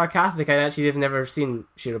could be sarcastic. I actually have never seen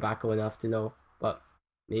Shirobako enough to know, but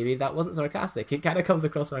maybe that wasn't sarcastic. It kind of comes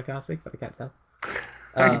across sarcastic, but I can't tell.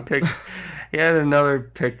 He had another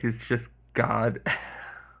pick. Is just God.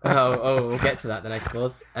 We'll get to that then, I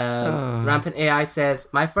suppose. Rampant AI says,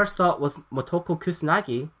 my first thought was Motoko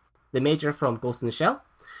Kusanagi, the major from Ghost in the Shell,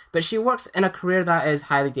 but she works in a career that is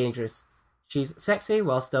highly dangerous. She's sexy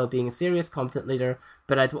while still being a serious, competent leader,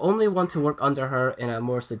 but I'd only want to work under her in a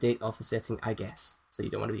more sedate office setting, I guess. So you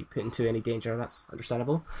don't want to be put into any danger, that's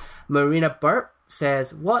understandable. Marina Burt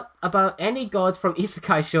says, what about any god from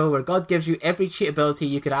Isekai show where God gives you every cheat ability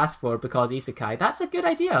you could ask for because Isekai? That's a good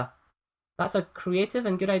idea. That's a creative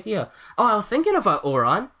and good idea. Oh, I was thinking about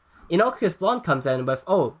Oran. Innocuous Blonde comes in with,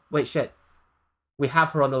 oh, wait, shit. We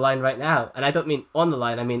have her on the line right now. And I don't mean on the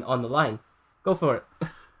line, I mean on the line. Go for it.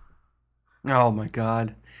 Oh my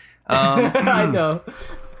god. I know.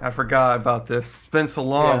 I forgot about this. It's been so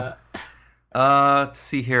long. Yeah. Let's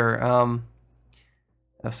see here.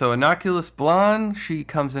 So Innocuous Blonde, she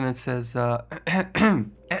comes in and says, how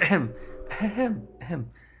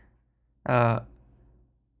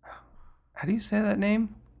do you say that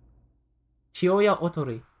name? Kyoya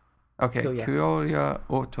Otori. Okay, Kyoya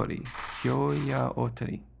Otori. Kyoya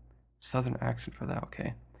Otori. Southern accent for that,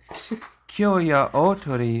 okay. Kyoya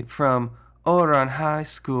Otori from Oran High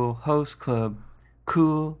School Host Club.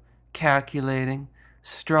 Cool, calculating,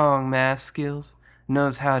 strong math skills,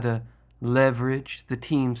 knows how to leverage the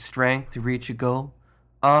team's strength to reach a goal.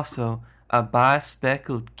 Also, a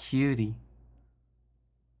bi-speckled cutie.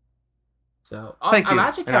 So, I'm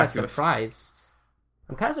actually kind of surprised.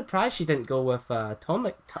 I'm kind of surprised she didn't go with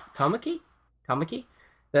Tamaki,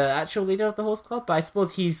 the actual leader of the host club. But I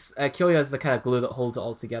suppose Kyoya is the kind of glue that holds it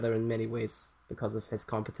all together in many ways because of his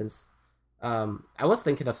competence. I was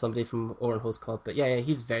thinking of somebody from Oran Host Club, but yeah,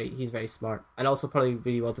 he's very smart and also probably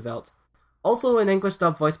really well developed. Also an English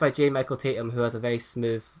dub voiced by J. Michael Tatum, who has a very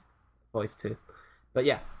smooth voice too. But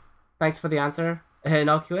yeah, thanks for the answer,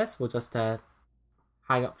 Innocuous. We'll just hang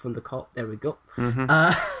up from the call. There we go.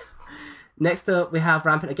 Mm-hmm. Next up, we have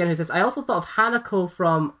Rampant again, who says, I also thought of Hanako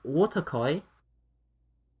from Wotakoi,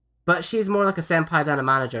 but she's more like a senpai than a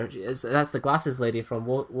manager. That's the glasses lady from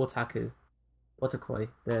Wotakoi.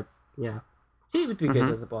 Yeah. She would be good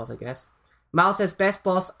as a boss, I guess. Mal says, best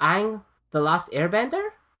boss, Aang, the Last Airbender?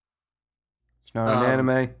 It's not an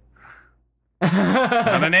anime. It's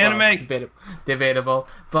not an anime. Well, debatable.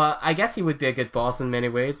 But I guess he would be a good boss in many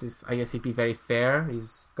ways. I guess he'd be very fair.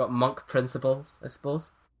 He's got monk principles, I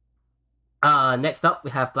suppose. Next up,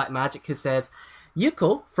 we have Black Magic, who says,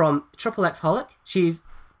 Yuko from Triple X Holic. She's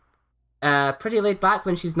pretty laid back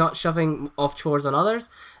when she's not shoving off chores on others,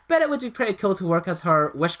 but it would be pretty cool to work as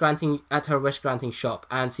her wish granting shop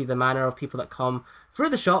and see the manner of people that come through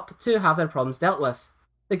the shop to have their problems dealt with,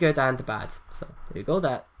 the good and the bad. So there you go.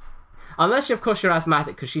 That, unless of course you're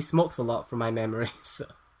asthmatic, because she smokes a lot from my memory. So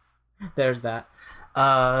there's that.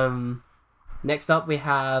 Next up we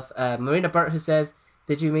have Marina Burt, who says,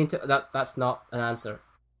 "Did you mean to?" That's not an answer.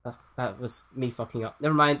 That was me fucking up.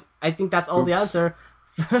 Never mind. I think that's all the answer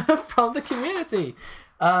from the community.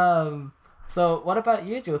 So what about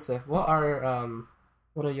you, Joseph? What are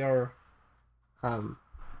your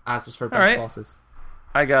answers for best bosses?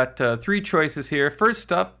 I got 3 choices here.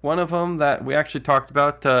 First up, one of them that we actually talked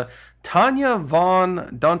about, Tanya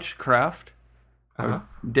von Dunchcraft.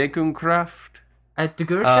 Degunkraft.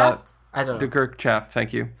 Degurshaft? I don't know. Degurshaft,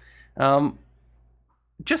 thank you.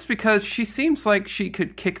 Just because she seems like she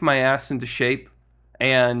could kick my ass into shape,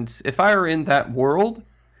 and if I were in that world,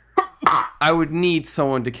 I would need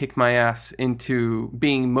someone to kick my ass into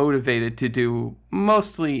being motivated to do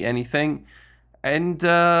mostly anything. And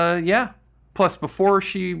yeah, plus before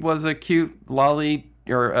she was a cute lolly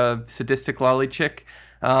or a sadistic lolly chick,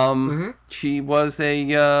 she was a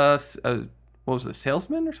what was it,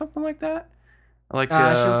 salesman or something like that? Like she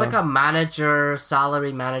was like a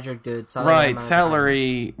salary manager dude.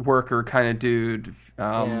 Salary worker kind of dude.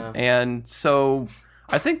 And so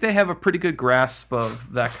I think they have a pretty good grasp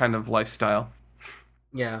of that kind of lifestyle.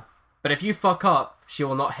 Yeah. But if you fuck up, she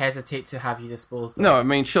will not hesitate to have you disposed of. No, I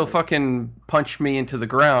mean, she'll fucking punch me into the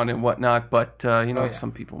ground and whatnot, but,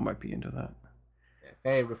 some people might be into that. Yeah,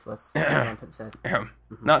 very ruthless, as Rampant said.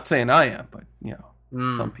 Not saying I am, but,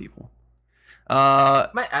 some people.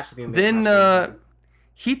 Might actually be then,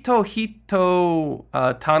 Hito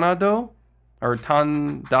Tanado, or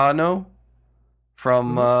Tandano,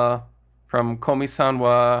 from Komi-san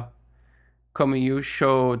wa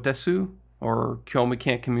Komiyusho Desu, or Kyomi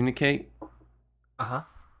Can't Communicate.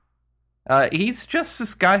 He's just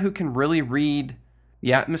this guy who can really read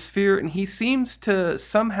the atmosphere, and he seems to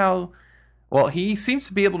he seems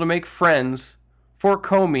to be able to make friends for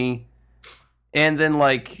Komi, and then,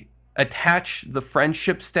 attach the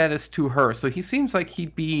friendship status to her. So he seems like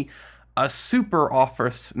he'd be a super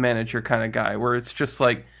office manager kind of guy, where it's just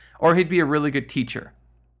or he'd be a really good teacher.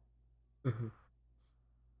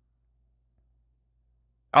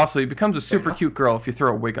 Also, he becomes a super cute girl if you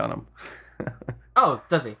throw a wig on him. Oh,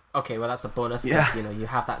 does he? Okay, well that's a bonus. Yeah, you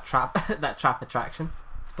have that trap attraction,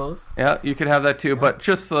 I suppose. Yeah, you could have that too. Yeah. But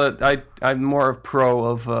just I'm more of pro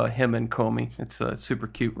of him and Komi. It's a super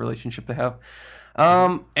cute relationship they have.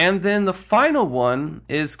 And then the final one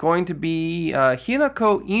is going to be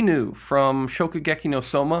Hinako Inu from Shokugeki no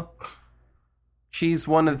Soma. She's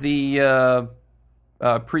one of the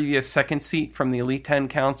previous second seat from the Elite 10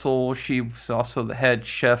 Council. She was also the head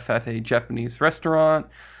chef at a Japanese restaurant.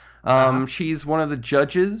 She's one of the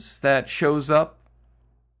judges that shows up,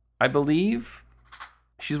 I believe.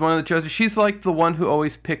 She's one of the judges. She's like the one who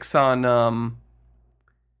always picks on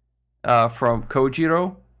from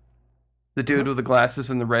Kojiro, the dude with the glasses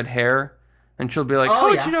and the red hair. And she'll be like,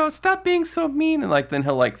 Kojiro, stop being so mean. And then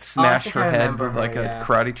he'll smash her head with a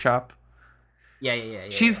karate chop. Yeah.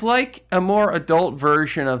 She's like a more adult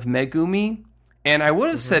version of Megumi. And I would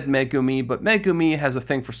have said Megumi, but Megumi has a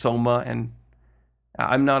thing for Soma, and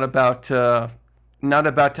I'm not about not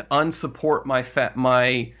about to unsupport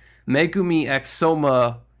my Megumi X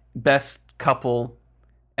Soma best couple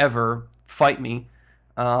ever fight me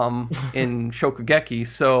in Shokugeki.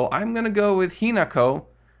 So I'm gonna go with Hinako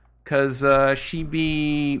because she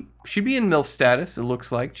be in MILF status. It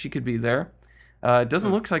looks like she could be there. It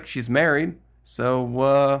doesn't look like she's married.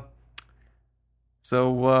 So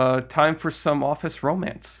time for some office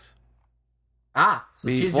romance. So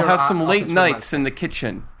we'll have some late nights in the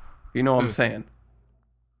kitchen. You know what I'm saying?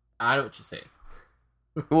 I know what you're saying.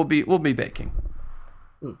 We'll be baking.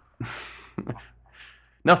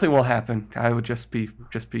 Nothing will happen. I would just be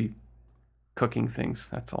cooking things.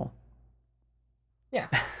 That's all. Yeah.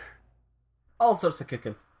 All sorts of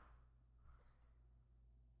cooking.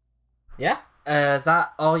 Yeah. Is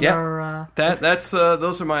that all your? That's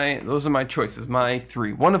those are my choices. My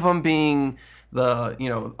 3. One of them being the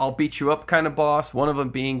I'll beat you up kind of boss. One of them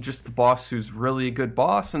being just the boss who's really a good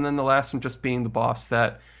boss, and then the last one just being the boss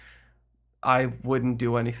that I wouldn't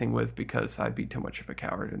do anything with because I'd be too much of a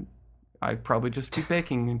coward, and I'd probably just be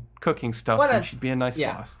baking and cooking stuff, and she'd be a nice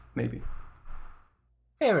boss, maybe.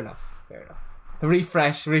 Fair enough.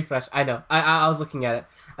 Refresh. I know. I was looking at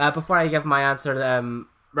it. Before I give my answer,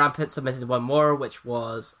 Rampant submitted one more, which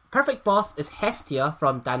was perfect boss is Hestia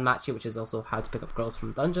from Danmachi, which is also how to pick up girls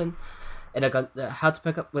from a dungeon. Is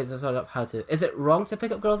it wrong to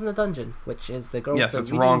pick up girls in the dungeon? Which is the girl? Yes,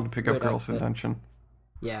 it's wrong to pick up girls in the dungeon.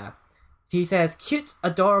 Yeah. He says, cute,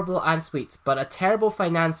 adorable, and sweet, but a terrible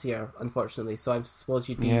financier, unfortunately. So I suppose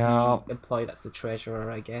you'd be the employee that's the treasurer,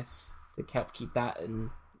 I guess, to keep that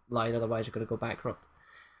in line. Otherwise, you're going to go bankrupt.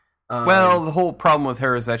 Well, the whole problem with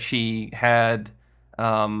her is that she had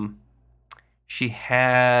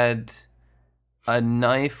a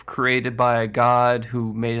knife created by a god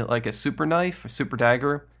who made it like a super knife, a super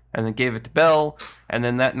dagger, and then gave it to Belle, and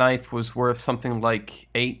then that knife was worth something like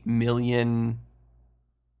 80 million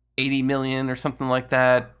or something like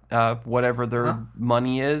that, whatever their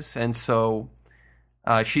money is, and so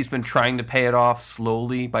she's been trying to pay it off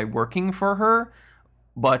slowly by working for her,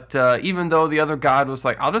 but even though the other god was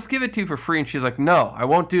like, I'll just give it to you for free, and she's like, no, I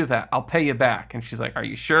won't do that, I'll pay you back, and she's like, are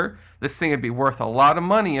you sure? This thing would be worth a lot of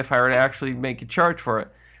money if I were to actually make a charge for it.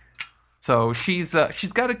 So she's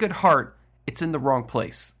got a good heart. It's in the wrong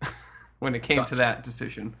place when it came to that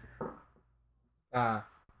decision. I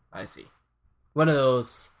see. One of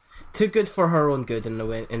those too good for her own good in a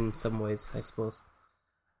way, in some ways, I suppose.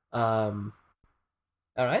 All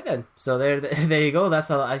right then. So there you go.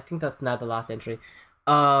 I think that's now the last entry.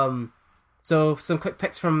 So some quick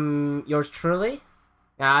picks from yours truly.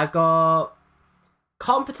 I've got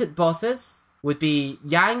competent bosses would be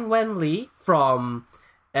Yang Wen Li from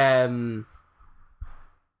Legend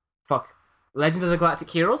of the Galactic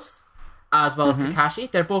Heroes, as well as Kakashi.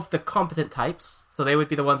 They're both the competent types, so they would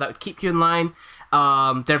be the ones that would keep you in line.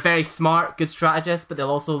 They're very smart, good strategists, but they'll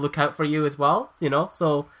also look out for you as well,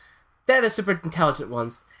 so they're the super intelligent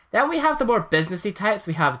ones. Then we have the more businessy types.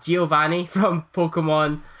 We have Giovanni from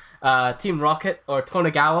Pokemon Team Rocket, or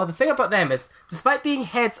Tonegawa. The thing about them is, despite being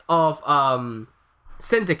heads of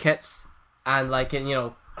syndicates and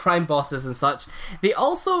crime bosses and such, they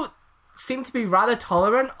also seem to be rather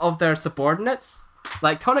tolerant of their subordinates.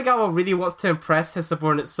 Like, Tonegawa really wants to impress his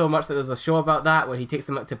subordinates so much that there's a show about that where he takes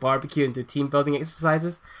them out to barbecue and do team building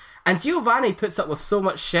exercises. And Giovanni puts up with so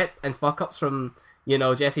much shit and fuck ups from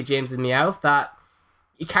Jesse James and Meowth that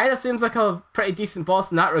he kind of seems like a pretty decent boss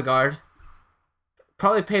in that regard.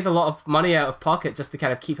 Probably pays a lot of money out of pocket just to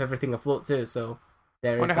kind of keep everything afloat too, so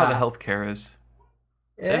there is that. I wonder how the healthcare is.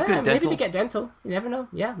 Yeah, maybe they get dental. You never know.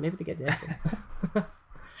 Yeah, maybe they get dental.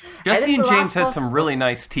 Jesse and James had some really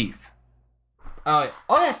nice teeth. Oh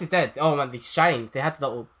yes, they did. Oh man, they shine. They had the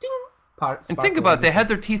little ding part. And think about it, they had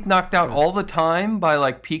their teeth knocked out all the time by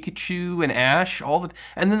like Pikachu and Ash,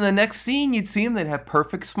 and then the next scene you'd see them, they'd have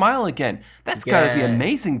perfect smile again. That's gotta be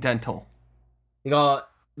amazing dental.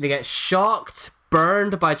 They get shocked,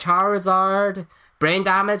 burned by Charizard, brain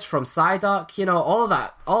damage from Psyduck, all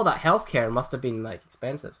that healthcare must have been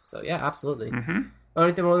expensive. So yeah, absolutely. Mm-hmm.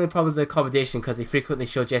 The only problem is the accommodation, because they frequently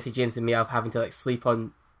show Jesse James and Meowth having to sleep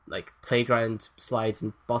on playground slides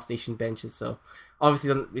and bus station benches. So obviously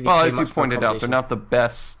doesn't really. Well, as you pointed out, they're not the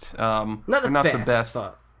best. Not the best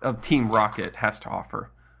of Team Rocket has to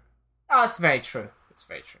offer. Oh, that's very true. It's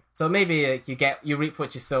very true. So maybe you reap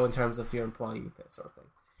what you sow in terms of your employee, that sort of thing.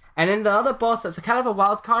 And then the other boss that's a kind of a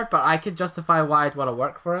wild card, but I could justify why I'd want to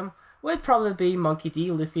work for him, would probably be Monkey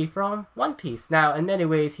D. Luffy from One Piece. Now, in many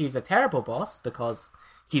ways, he's a terrible boss because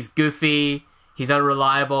he's goofy, he's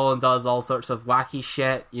unreliable, and does all sorts of wacky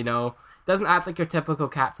shit, doesn't act like your typical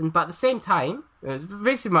captain, but at the same time,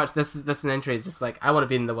 basically much this entry is just like, I want to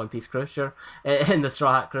be in the One Piece crew, sure, in the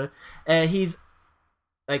Straw Hat crew. He's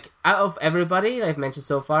like, out of everybody I've mentioned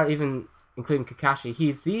so far, even including Kakashi,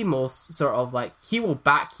 he's the most sort of like, he will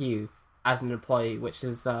back you as an employee, which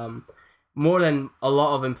is more than a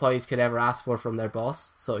lot of employees could ever ask for from their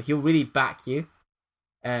boss. So he'll really back you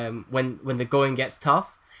when the going gets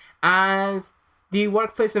tough. And the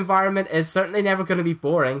workplace environment is certainly never going to be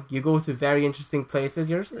boring. You go to very interesting places.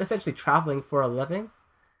 You're essentially traveling for a living,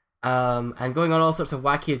 and going on all sorts of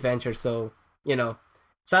wacky adventures. So,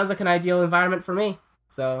 sounds like an ideal environment for me.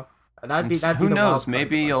 So that'd be who knows?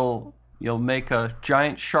 Maybe you'll make a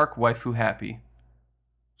giant shark waifu happy.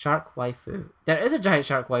 Shark waifu. There is a giant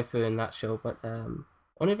shark waifu in that show, but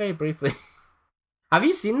only very briefly. Have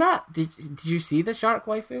you seen that? Did you see the shark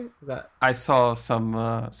waifu? Is that? I saw some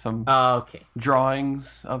okay,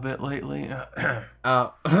 drawings of it lately.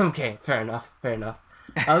 Oh, okay, fair enough.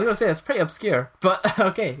 I was gonna say it's pretty obscure, but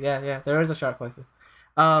okay, yeah, there is a shark waifu.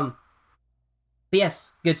 But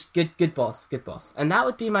yes, good boss, and that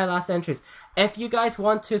would be my last entries. If you guys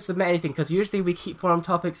want to submit anything, because usually we keep forum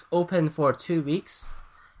topics open for 2 weeks.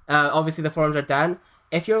 Obviously the forums are down.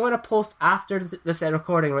 If you're going to post after this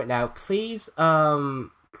recording right now, please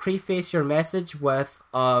preface your message with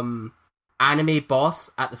anime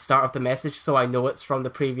boss at the start of the message, so I know it's from the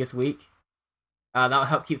previous week. That'll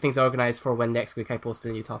help keep things organized for when next week I post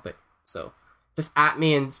a new topic. So just at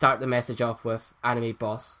me and start the message off with anime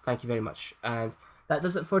boss. Thank you very much. And that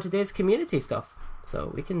does it for today's community stuff.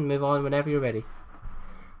 So we can move on whenever you're ready.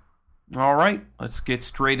 All right, let's get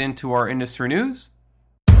straight into our industry news.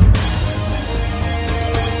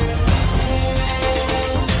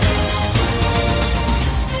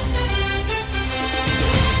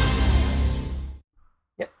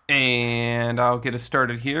 And I'll get us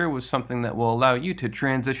started here with something that will allow you to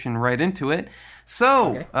transition right into it.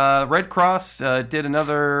 So, okay. Red Cross did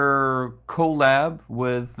another collab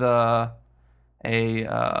with a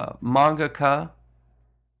mangaka,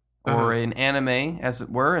 or an anime, as it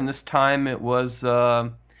were. And this time it was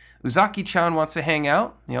Uzaki-chan wants to hang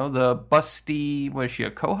out. The busty, what is she,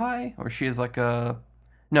 a kohai? Or she is like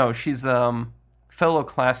she's fellow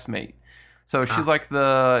classmate. So she's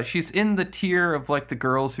she's in the tier of like the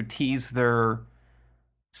girls who tease their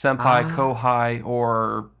senpai, kohai,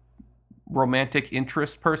 or romantic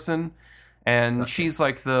interest person. And she's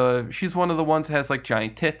one of the ones that has like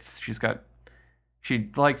giant tits. She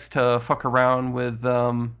likes to fuck around with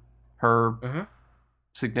her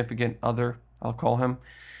significant other, I'll call him.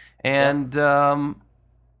 And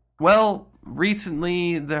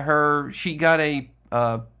recently she got a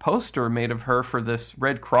poster made of her for this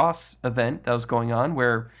Red Cross event that was going on,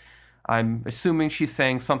 where I'm assuming she's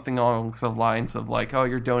saying something along the lines of like, "Oh,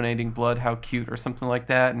 you're donating blood, how cute," or something like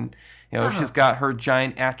that. And she's got her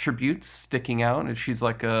giant attributes sticking out, and she's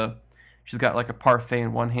got like a parfait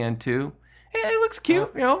in one hand too. It looks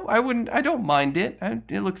cute. I don't mind it.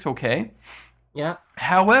 It looks okay. Yeah.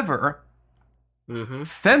 However,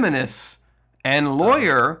 feminists and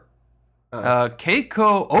lawyer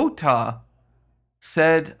Keiko Ota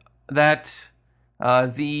said that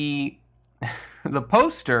the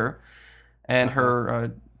poster and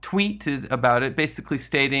her tweeted about it, basically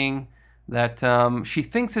stating that she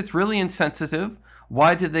thinks it's really insensitive.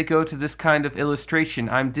 Why did they go to this kind of illustration?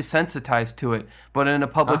 I'm desensitized to it. But in a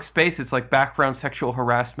public space, it's like background sexual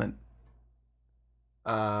harassment.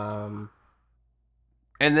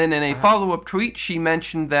 And then in a follow-up tweet, she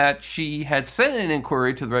mentioned that she had sent an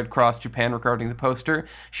inquiry to the Red Cross Japan regarding the poster.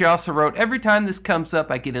 She also wrote, "Every time this comes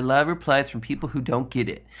up, I get a lot of replies from people who don't get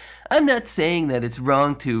it. I'm not saying that it's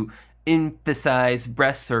wrong to emphasize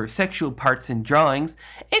breasts or sexual parts in drawings.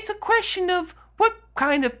 It's a question of what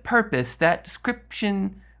kind of purpose that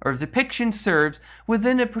description or depiction serves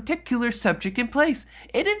within a particular subject and place.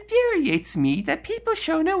 It infuriates me that people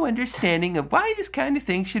show no understanding of why this kind of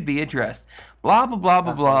thing should be addressed." Blah, blah, blah,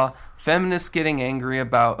 blah, blah. Feminists getting angry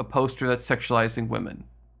about a poster that's sexualizing women.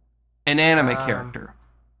 An anime character.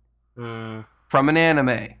 From an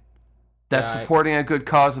anime. That's supporting a good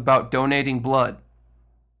cause about donating blood.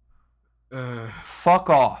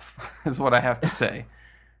 Fuck off, is what I have to say.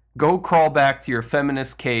 Go crawl back to your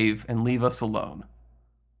feminist cave and leave us alone.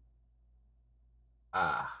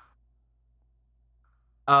 I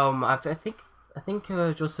think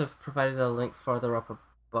Joseph provided a link further up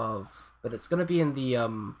above, but it's going to be in the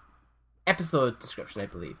episode description, I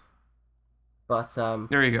believe. But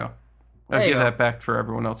there you go. I'll give that back for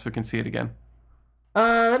everyone else who can see it again.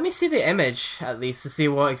 Let me see the image at least to see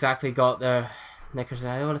what exactly got their knickers.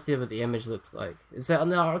 I want to see what the image looks like. Is it on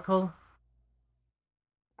the article?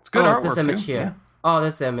 It's good artwork this image too. here. Oh,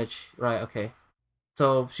 this image. Right, okay.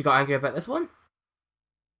 So she got angry about this one?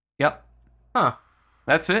 Yep. Huh.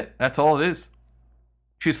 That's it. That's all it is.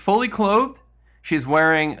 She's fully clothed. She's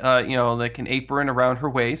wearing, like an apron around her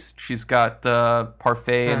waist. She's got the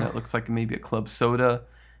parfait, and it looks like maybe a club soda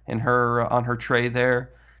in her on her tray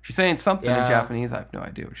there. She's saying something in Japanese. I have no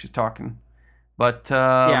idea what she's talking. But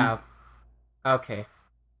yeah. Okay.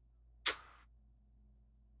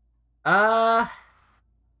 Yeah.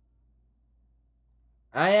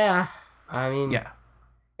 I mean, yeah.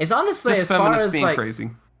 It's honestly Just as far as being like crazy.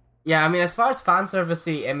 Yeah, I mean, as far as fan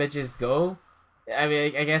servicey images go, I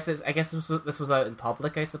mean, I guess this was out in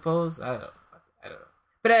public, I suppose. I don't know.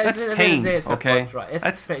 But that's tame, okay?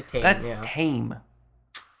 It's pretty tame. That's tame.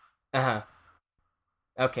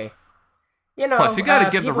 Okay. Plus, you got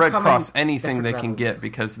to give the Red Cross anything they can get,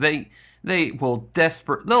 because they will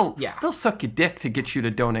they'll suck your dick to get you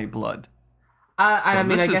to donate blood. I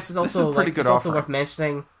mean, I guess it's also worth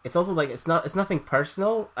mentioning. It's also like it's nothing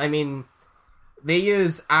personal. I mean, they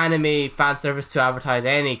use anime fan service to advertise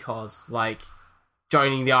any cause, like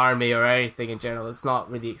joining the army or anything in general. It's not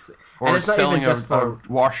really, and it's not even just for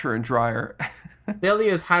washer and dryer. They'll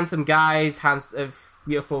use handsome guys,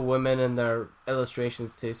 beautiful women in their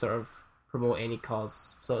illustrations to sort of promote any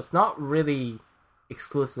cause. So it's not really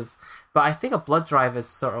exclusive. But I think a blood drive is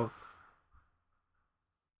sort of,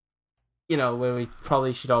 where we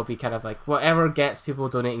probably should all be kind of like, whatever gets people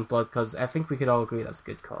donating blood, because I think we could all agree that's a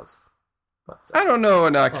good cause. But, I don't know,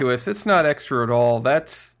 Innocuous. It's not extra at all.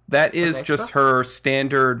 That is just her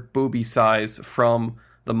standard boobie size from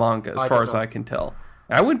the manga, as far as I can tell.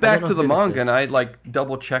 And I went back to the manga and I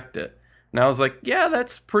double checked it. And I was like, yeah,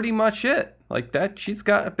 that's pretty much it. Like that, she's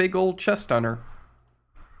got a big old chest on her.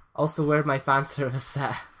 Also, where my fan service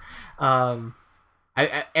at?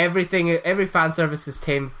 Every fan service is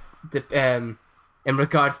tame in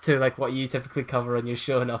regards to like what you typically cover on your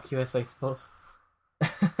show, Innocuous, I suppose.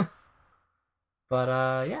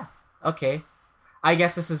 But yeah, okay. I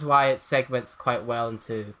guess this is why it segments quite well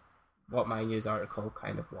into what my news article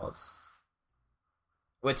kind of was,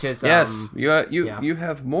 which is yes, you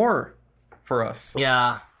have more for us.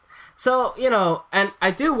 Yeah. So and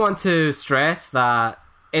I do want to stress that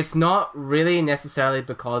it's not really necessarily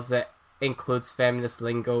because it includes feminist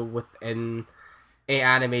lingo within a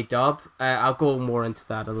anime dub. I'll go more into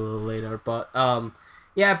that a little later, but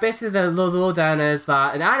yeah, basically the lowdown is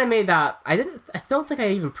that an anime that I don't think I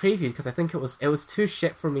even previewed, because I think it was too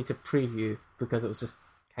shit for me to preview because it was just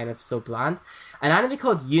kind of so bland. An anime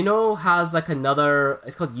called has like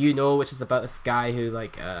it's called which is about this guy who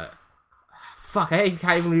like I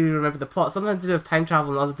can't even really remember the plot. Something to do with time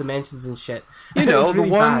travel and other dimensions and shit. Really the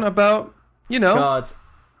one bad. About God.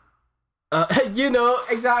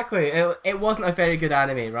 Exactly. It wasn't a very good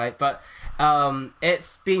anime, right? But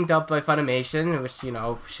it's being dubbed by Funimation, which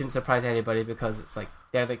shouldn't surprise anybody because it's like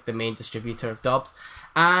they're like the main distributor of dubs,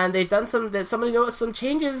 and they've done somebody noticed some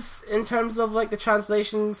changes in terms of like the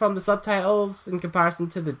translation from the subtitles in comparison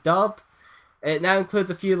to the dub. It now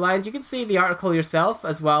includes a few lines. You can see the article yourself,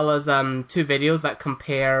 as well as 2 videos that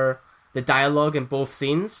compare the dialogue in both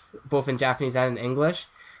scenes, both in Japanese and in English.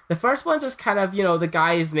 The first one just kind of, the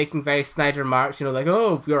guy is making very snide remarks, like,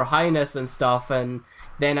 oh, your highness and stuff, and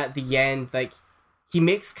then at the end, like, he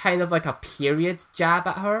makes kind of like a period jab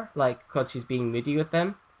at her, like, because she's being moody with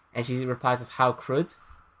them, and she replies with how crude.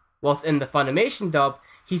 Whilst in the Funimation dub,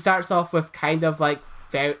 he starts off with kind of like,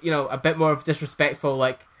 very, a bit more of disrespectful,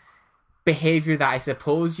 like, behavior that I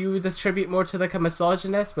suppose you would attribute more to like a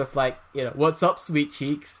misogynist, with like, what's up, sweet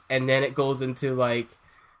cheeks, and then it goes into like,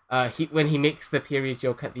 when he makes the period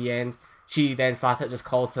joke at the end, she then flat out just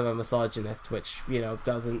calls him a misogynist, which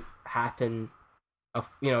doesn't happen,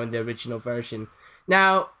 in the original version.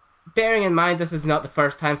 Now, bearing in mind this is not the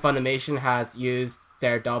first time Funimation has used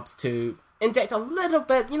their dubs to inject a little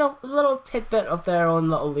bit, a little tidbit of their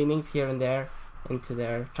own little leanings here and there into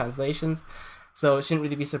their translations. So it shouldn't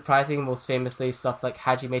really be surprising. Most famously, stuff like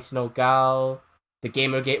Hajime to no Gal, the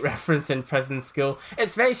Gamergate reference in Prison School.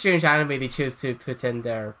 It's very strange anime they choose to put in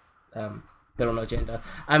their own agenda.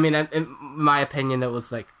 I mean, in my opinion, it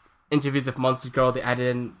was like interviews with Monster Girl. They added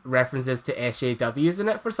in references to SJWs in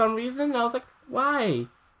it for some reason. And I was like, why?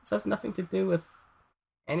 This has nothing to do with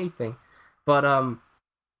anything. But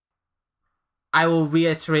I will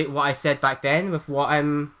reiterate what I said back then with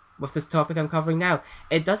this topic I'm covering now.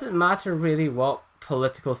 It doesn't matter really what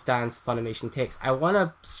political stance Funimation takes. I want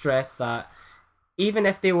to stress that even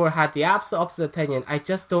if they had the absolute opposite opinion, I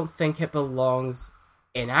just don't think it belongs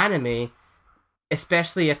in anime,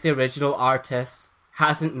 especially if the original artist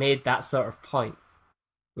hasn't made that sort of point.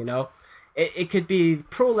 It could be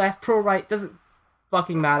pro-left, pro-right, doesn't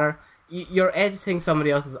fucking matter. you're editing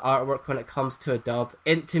somebody else's artwork when it comes to a dub.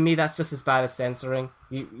 And to me, that's just as bad as censoring.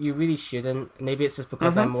 You really shouldn't. Maybe it's just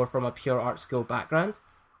because I'm more from a pure art school background.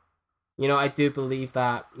 I do believe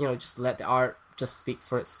that, just let the art just speak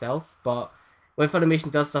for itself. But when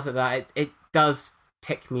Funimation does stuff like that, it does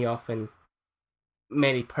tick me off in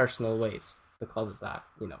many personal ways because of that.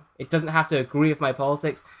 It doesn't have to agree with my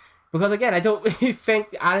politics. Because again, I don't really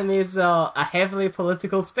think anime is a heavily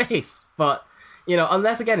political space. But,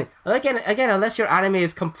 unless your anime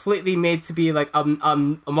is completely made to be like a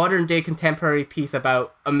modern day contemporary piece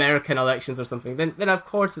about American elections or something, then of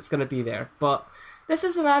course it's going to be there. But this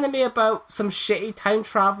is an anime about some shitty time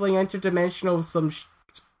traveling interdimensional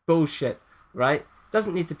bullshit, right?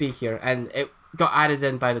 Doesn't need to be here, and it got added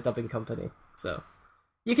in by the dubbing company. So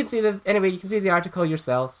you can see the article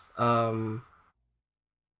yourself. But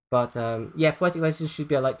poetic license should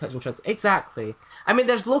be a light touch and trust. Exactly. I mean,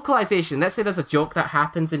 there's localization. Let's say there's a joke that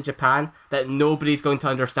happens in Japan that nobody's going to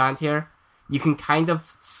understand here. You can kind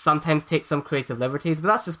of sometimes take some creative liberties, but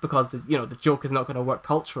that's just because the joke is not going to work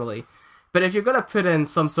culturally. But if you're going to put in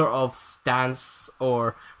some sort of stance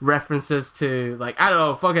or references to, like, I don't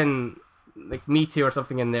know, fucking, like, Me Too or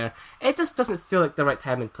something in there, it just doesn't feel like the right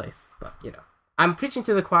time and place. But, I'm preaching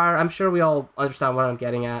to the choir. I'm sure we all understand what I'm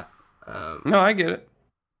getting at. No, I get it.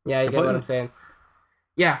 Yeah, you get what I'm saying.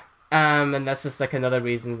 Yeah, and that's just, like, another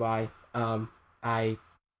reason why I'm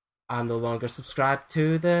no longer subscribed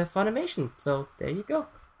to the Funimation. So, there you go.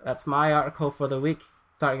 That's my article for the week,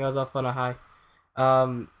 starting us off on a high.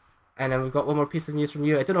 And then we've got one more piece of news from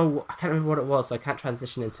you. I don't know, I can't remember what it was, so I can't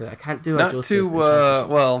transition into it. I can't do a Joseph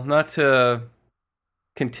not to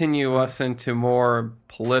continue us into more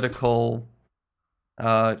political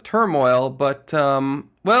turmoil, but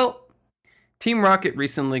Team Rocket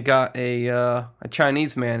recently got a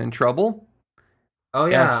Chinese man in trouble. Oh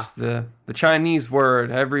yeah, yes, the Chinese word,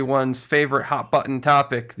 everyone's favorite hot button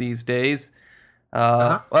topic these days.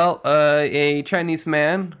 A Chinese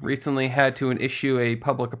man recently had to issue a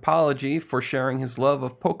public apology for sharing his love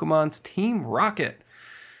of Pokemon's Team Rocket.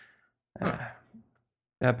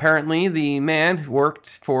 Apparently, the man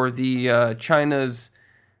worked for the China's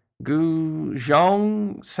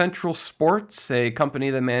Guizhou Central Sports, a company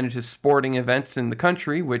that manages sporting events in the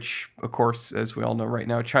country, which, of course, as we all know right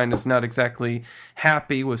now, China's not exactly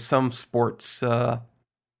happy with some sports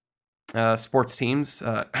teams,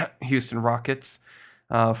 Houston Rockets,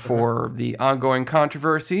 for the ongoing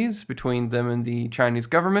controversies between them and the Chinese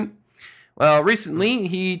government. Well, recently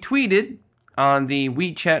he tweeted on the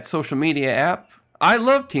WeChat social media app, "I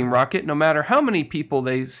love Team Rocket, no matter how many people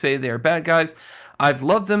they say they are bad guys. I've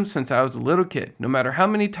loved them since I was a little kid. No matter how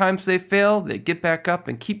many times they fail, they get back up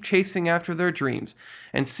and keep chasing after their dreams.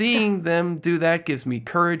 And seeing them do that gives me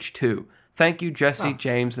courage too. Thank you, Jesse,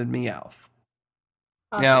 James, and Meowth."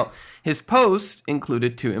 Now, his post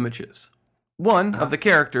included 2 images. One of the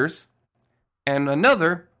characters, and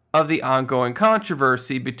another of the ongoing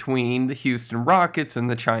controversy between the Houston Rockets and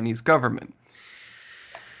the Chinese government.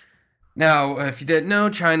 Now, if you didn't know,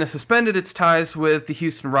 China suspended its ties with the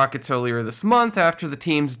Houston Rockets earlier this month after the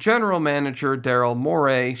team's general manager, Daryl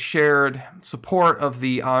Morey, shared support of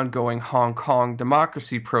the ongoing Hong Kong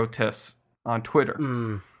democracy protests on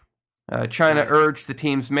Twitter. China urged the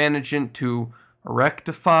team's management to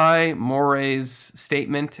rectify Morey's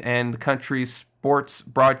statement, and the country's sports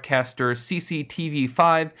broadcaster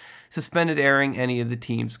CCTV5 suspended airing any of the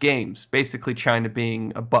team's games. Basically, China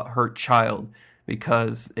being a butthurt child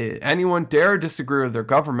because anyone dare disagree with their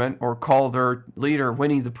government or call their leader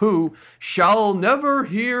Winnie the Pooh shall never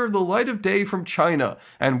hear the light of day from China,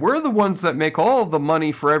 and we're the ones that make all the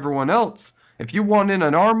money for everyone else. If you want in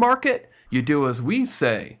on our market, you do as we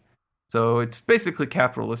say. So it's basically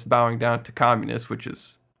capitalists bowing down to communists, which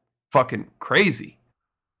is fucking crazy.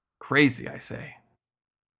 Crazy, I say.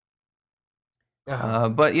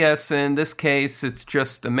 But yes, in this case, it's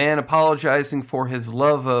just a man apologizing for his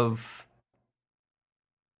love of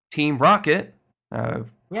Team Rocket,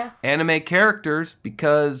 anime characters,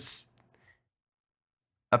 because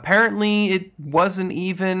apparently it wasn't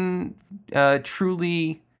even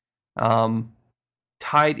truly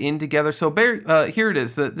tied in together. So here it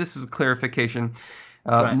is. This is a clarification.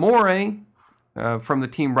 Morey, from the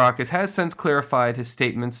Team Rockets, has since clarified his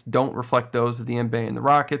statements don't reflect those of the NBA and the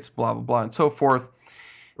Rockets, blah, blah, blah, and so forth.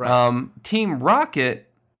 Team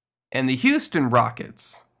Rocket and the Houston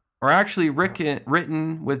Rockets are actually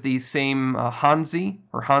written with the same Hanzi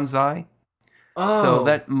or Hanzai. So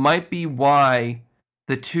that might be why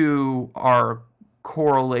the two are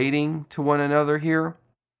correlating to one another here.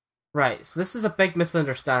 Right, so this is a big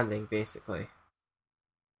misunderstanding, basically.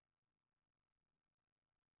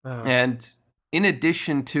 And in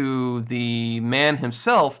addition to the man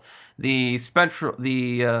himself, the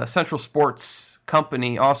Central Sports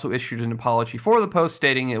Company also issued an apology for the post,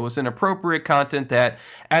 stating it was inappropriate content that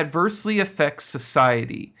adversely affects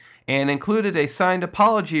society, and included a signed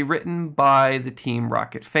apology written by the Team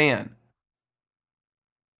Rocket fan.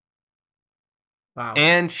 Wow.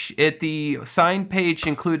 And the signed page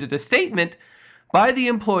included a statement by the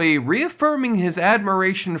employee reaffirming his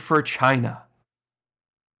admiration for China.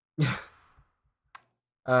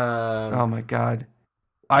 Oh my god.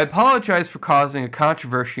 I apologize for causing a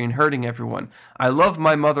controversy and hurting everyone. I love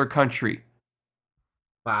my mother country.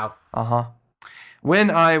 Wow. Uh-huh. When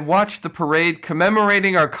I watched the parade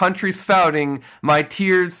commemorating our country's founding, my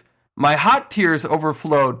hot tears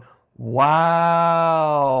overflowed.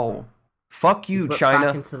 Wow. Fuck you, China.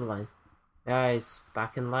 Back into the line. Yeah, he's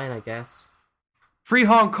back in line, I guess. Free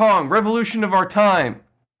Hong Kong, revolution of our time.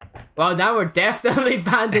 Well, now we're definitely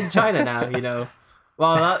banned in China now, you know.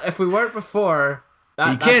 Well, if we weren't before...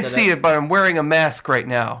 You can't see it, but I'm wearing a mask right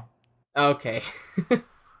now. Okay. It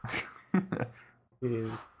is.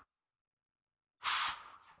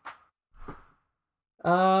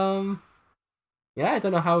 Yeah, I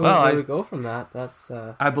don't know how where we go from that. That's.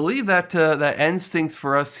 I believe that ends things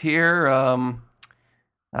for us here.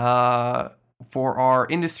 For our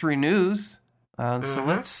industry news. So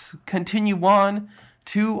let's continue on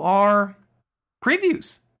to our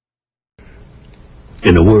previews.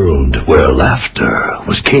 In a world where laughter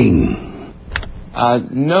was king.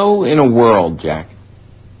 No, in a world, Jack.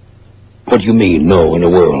 What do you mean, no, in a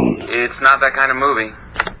world? It's not that kind of movie.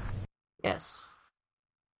 Yes.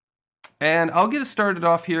 And I'll get us started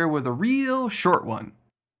off here with a real short one.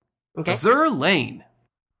 Okay. Azure Lane.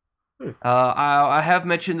 I have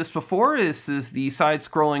mentioned this before. This is the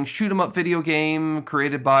side-scrolling shoot-'em-up video game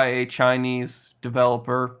created by a Chinese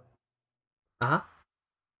developer. Uh-huh.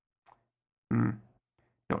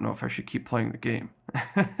 Don't know if I should keep playing the game.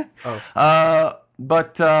 Oh.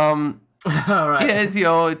 But All right.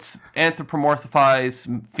 yeah, it's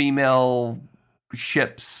anthropomorphized female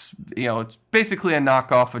ships. It's basically a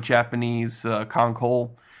knockoff of Japanese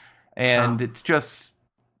Concole, and it's just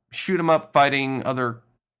shoot 'em up, fighting other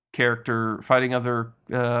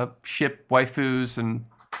ship waifus and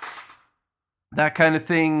that kind of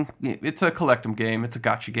thing. It's a collect-'em game. It's a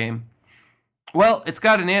gacha game. Well, it's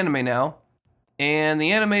got an anime now. And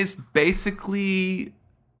the anime is basically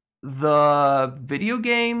the video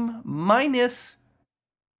game minus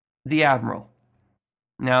the Admiral.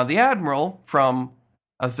 Now, the Admiral from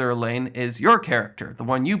Azure Lane is your character, the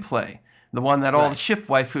one you play, the one that all the ship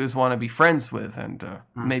waifus want to be friends with, and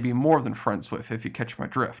maybe more than friends with, if you catch my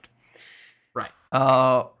drift. Right.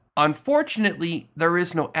 Unfortunately, there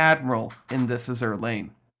is no Admiral in this Azure Lane.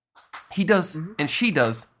 He does, and she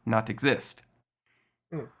does not exist.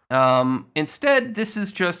 Instead, this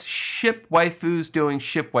is just ship waifus doing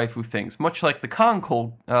ship waifu things, much like the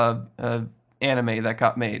Concole anime that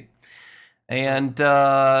got made. And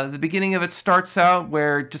the beginning of it starts out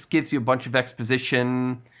where it just gives you a bunch of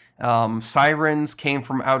exposition. Sirens came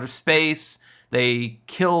from outer space. They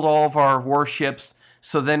killed all of our warships.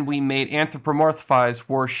 So then we made anthropomorphized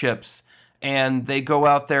warships. And they go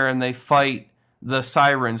out there and they fight the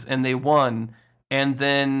Sirens. And they won. And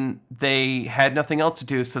then they had nothing else to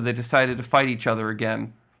do, so they decided to fight each other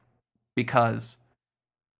again. Because.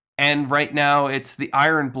 And right now, it's the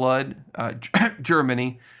Iron Blood,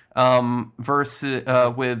 Germany, versus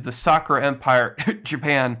with the Sakura Empire,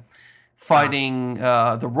 Japan, fighting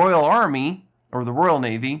the Royal Army, or the Royal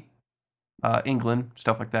Navy, England,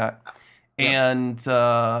 stuff like that. And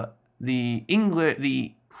the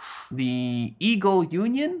Eagle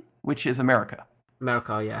Union, which is America.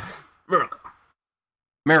 America, yeah.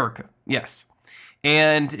 America, yes.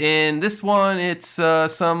 And in this one, it's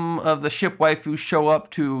some of the ship waifus show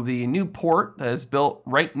up to the new port that is built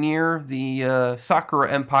right near the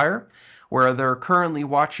Sakura Empire, where they're currently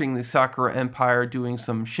watching the Sakura Empire doing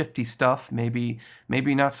some shifty stuff, maybe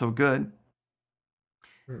not so good.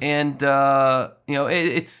 And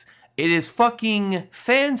it is fucking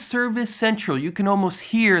fan service central. You can almost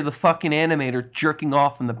hear the fucking animator jerking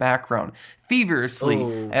off in the background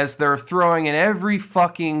feverishly as they're throwing in every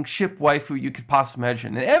fucking ship waifu you could possibly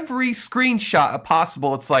imagine. And every screenshot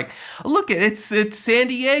possible, it's like, look it's San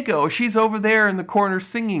Diego. She's over there in the corner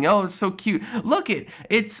singing. Oh, it's so cute. Look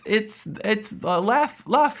it's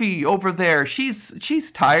Laffy over there.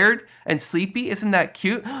 She's tired and sleepy. Isn't that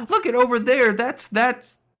cute? Look over there. That's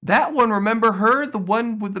that one, remember her? The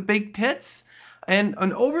one with the big tits? And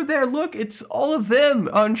over there, look, it's all of them.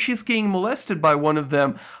 And she's getting molested by one of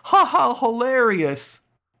them. Ha ha, hilarious.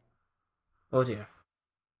 Oh dear.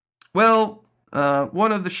 Well,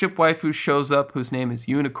 One of the ship waifus shows up, whose name is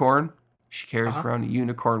Unicorn. She carries around a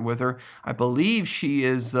unicorn with her. I believe she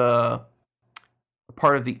is a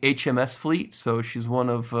part of the HMS fleet, so she's one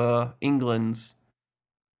of England's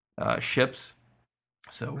ships.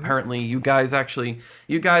 So apparently you guys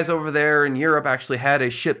over there in Europe actually had a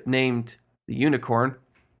ship named the Unicorn,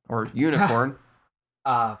 or Unicorn.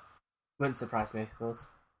 Wouldn't surprise me, I suppose.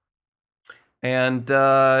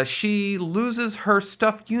 And she loses her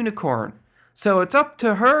stuffed unicorn. So it's up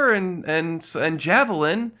to her and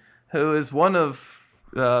Javelin, who is one of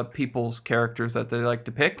people's characters that they like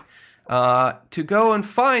to pick, to go and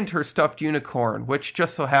find her stuffed unicorn, which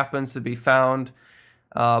just so happens to be found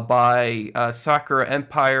by a Sakura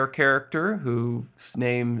Empire character whose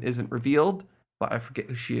name isn't revealed, but I forget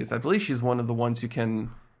who she is. I believe she's one of the ones you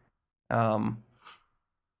can...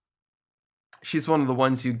 she's one of the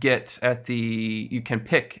ones you get at you can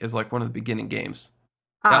pick as like one of the beginning games.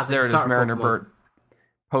 There it is, Mariner Bird.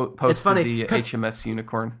 Posted the HMS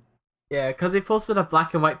Unicorn. Yeah, because they posted a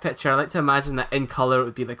black and white picture. I like to imagine that in color it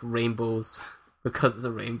would be like rainbows because it's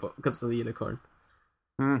a rainbow, because it's a unicorn.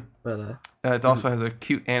 But it also has a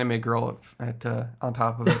cute anime girl on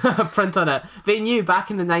top of it. Print on it. They knew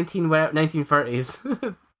back in the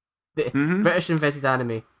 1930s. British invented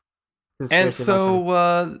anime. And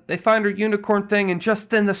so they find her unicorn thing, and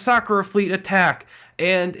just then the Sakura fleet attack,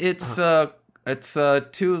 and it's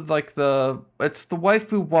two of like it's the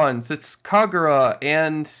waifu ones. It's Kagura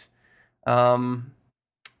and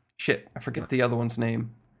shit, I forget the other one's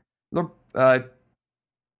name.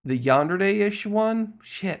 The Yandere-ish one?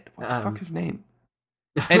 Shit, what's the fuck his name?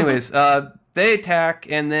 Anyways, they attack,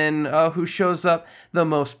 and then who shows up? The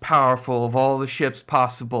most powerful of all the ships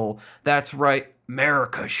possible. That's right,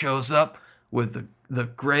 America shows up with the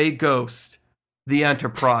Grey Ghost, the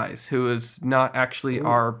Enterprise, who is not actually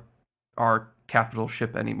our capital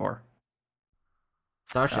ship anymore.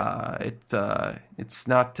 Starship. It's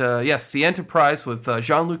not. Yes, the Enterprise with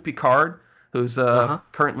Jean-Luc Picard, who's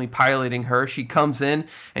currently piloting her. She comes in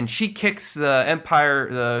and she kicks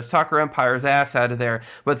the Sakura Empire's ass out of there.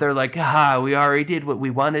 But they're like, we already did what we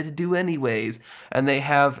wanted to do anyways. And they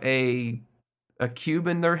have a cube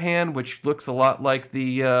in their hand, which looks a lot like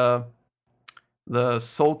the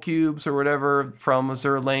soul cubes or whatever from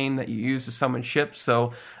Azure Lane that you use to summon ships.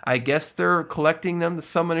 So I guess they're collecting them to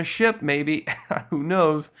summon a ship, maybe. Who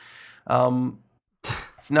knows?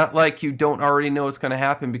 It's not like you don't already know what's going to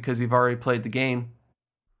happen because you've already played the game.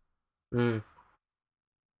 Any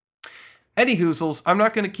hoozles, I'm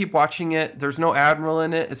not going to keep watching it. There's no admiral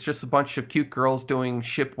in it. It's just a bunch of cute girls doing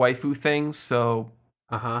ship waifu things, so...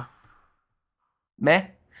 Meh.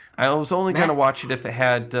 I was only going to watch it if it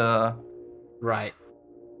had... Right.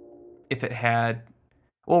 If it had...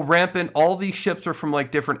 Well, Rampant, all these ships are from,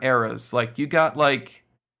 like, different eras. Like, you got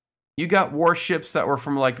warships that were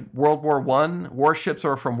from, like, World War I, warships that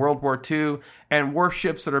were from World War II, and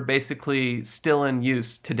warships that are basically still in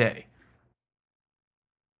use today.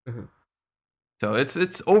 So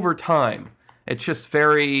it's over time. It's just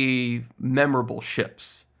very memorable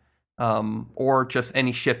ships. Or just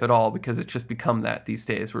any ship at all, because it's just become that these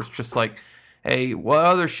days, where it's just like, hey, what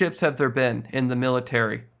other ships have there been in the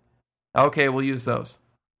military? Okay, we'll use those.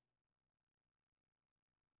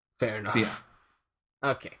 Fair enough. So,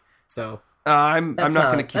 yeah. Okay, so... I'm not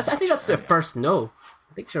going to keep... I think that's your first no.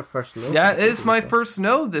 I think it's your first no. Yeah, it is my first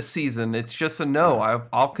no this season. It's just a no.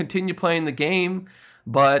 I'll continue playing the game,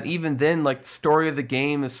 but even then, like, the story of the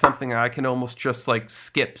game is something I can almost just, like,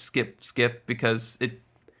 skip, because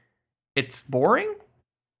it's boring,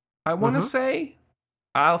 I want to say.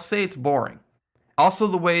 I'll say it's boring. Also,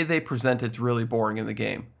 the way they present it's really boring in the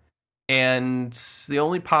game. And the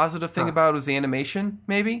only positive thing about it was the animation,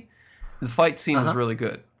 maybe. The fight scene was really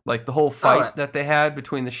good. Like, the whole fight that they had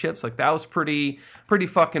between the ships, like, that was pretty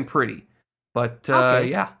fucking pretty. But,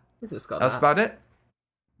 yeah, that's about it.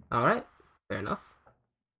 All right, fair enough.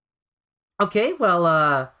 Okay,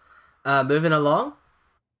 well, moving along.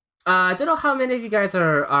 I don't know how many of you guys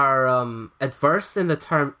are adverse in the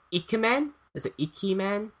term Ikemen. Is it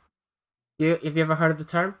Ikemen? Have you ever heard of the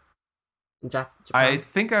term? In Japan? I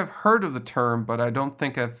think I've heard of the term, but I don't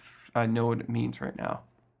think I know what it means right now.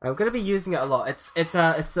 I'm gonna be using it a lot.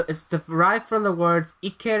 It's derived from the words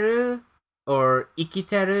ikeru or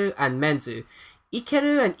ikiteru and menzu.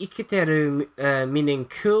 Ikeru and ikiteru meaning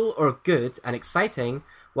cool or good and exciting,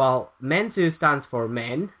 while menzu stands for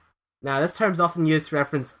men. Now, this term is often used to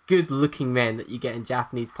reference good-looking men that you get in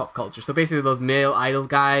Japanese pop culture. So basically, those male idol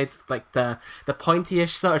guys with like the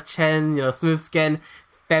pointy-ish sort of chin, smooth skin,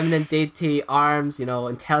 feminine dainty arms,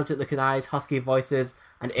 intelligent-looking eyes, husky voices,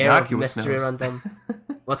 an air of mystery around them.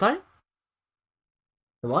 What's that?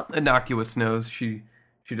 The what? Innocuous knows. She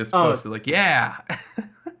just posted like, yeah.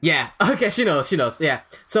 Yeah. Okay, she knows. Yeah.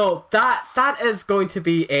 So that is going to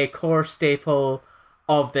be a core staple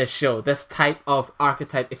of this show. This type of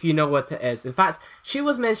archetype, if you know what it is. In fact, she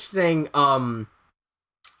was mentioning Ouran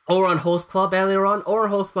Host Club earlier on. Ouran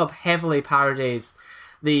Host Club heavily parodies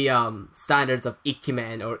the standards of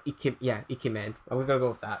Ikemen or Ikemen. I'm gonna go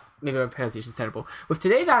with that. Maybe my pronunciation's terrible. With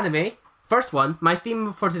today's anime, first one, my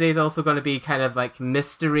theme for today is also going to be kind of like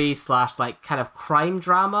mystery / like kind of crime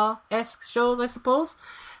drama-esque shows, I suppose.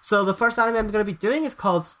 So the first anime I'm going to be doing is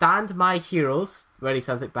called Stand My Heroes. Really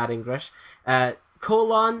sounds like bad English.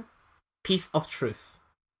 Piece of Truth.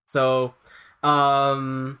 So,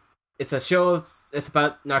 it's a show, it's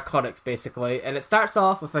about narcotics, basically. And it starts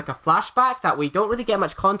off with like a flashback that we don't really get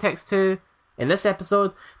much context to in this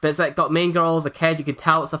episode. But it's like got main girl as a kid. You can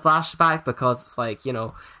tell it's a flashback because it's like,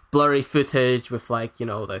 blurry footage with like,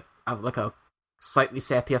 like a slightly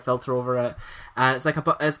sepia filter over it. And it's like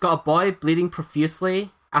it's got a boy bleeding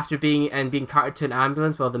profusely after being carted to an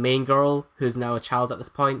ambulance while the main girl, who's now a child at this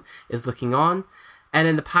point, is looking on. And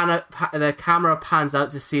then the camera pans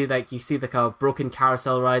out to see like a broken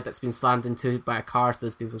carousel ride that's been slammed into by a car, so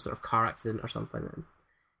there's been some sort of car accident or something. And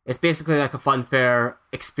it's basically like a funfair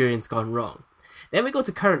experience gone wrong. Then we go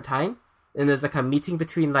to current time, and there's like a meeting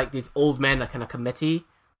between like these old men, like in a committee,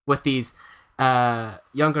 with these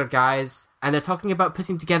younger guys, and they're talking about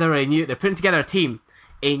putting together a team,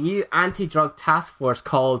 a new anti-drug task force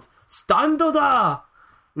called Standoda!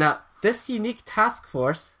 Now, this unique task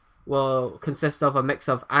force will consist of a mix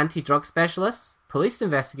of anti-drug specialists, police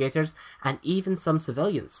investigators, and even some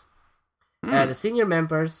civilians. The senior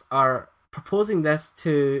members are proposing this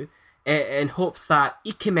in hopes that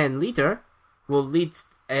Ikemen leader will lead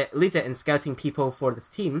it in scouting people for this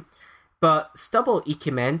team, but Stubble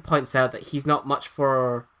Ikemen points out that he's not much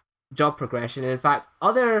for job progression, and in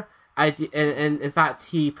fact,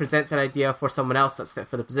 he presents an idea for someone else that's fit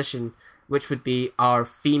for the position, which would be our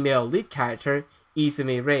female lead character,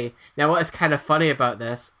 Izumi Rei. Now, what is kind of funny about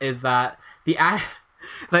this is that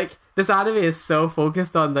this anime is so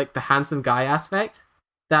focused on like the handsome guy aspect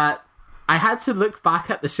that I had to look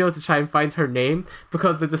back at the show to try and find her name,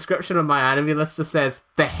 because the description on my anime list just says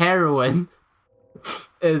the heroine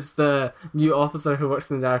is the new officer who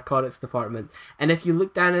works in the narcotics department. And if you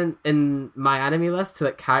look down in my anime list to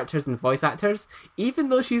like characters and voice actors, even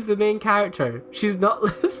though she's the main character, she's not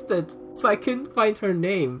listed, so I couldn't find her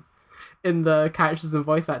name in the characters and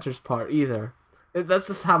voice actors part either. That's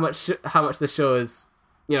just how much the show is.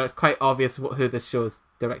 It's quite obvious who this show is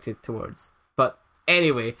directed towards. But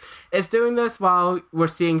anyway, it's doing this while we're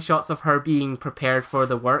seeing shots of her being prepared for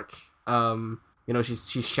the work.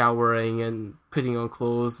 She's showering and putting on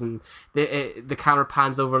clothes, and the camera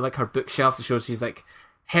pans over like her bookshelf to show she's like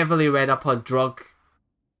heavily read up on drug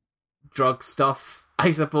stuff,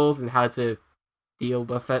 I suppose, and how to deal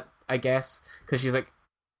with it, I guess, because she's like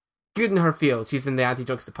good in her field. She's in the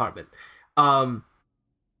anti-drugs department. Now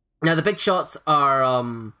the big shots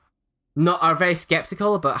are very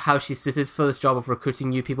skeptical about how she's suited for this job of recruiting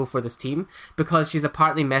new people for this team, because she's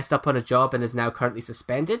apparently messed up on a job and is now currently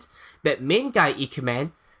suspended. But main guy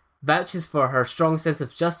Ikemen vouches for her strong sense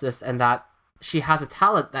of justice and that she has a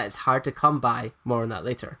talent that is hard to come by. More on that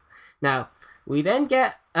later. Now, we then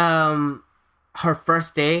get her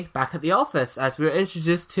first day back at the office as we're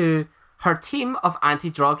introduced to her team of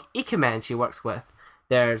anti-drug Ikemen she works with.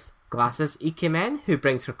 There's Glasses Ikemen, who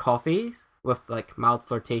brings her coffees with like mild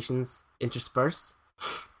flirtations interspersed.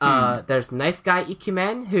 There's Nice Guy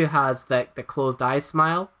Ikemen, who has the closed eyes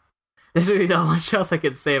smile. There's really not much else I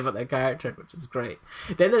can say about their character, which is great.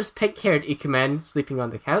 Then there's pink-haired Ikemen sleeping on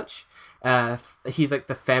the couch. He's like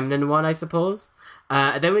the feminine one, I suppose.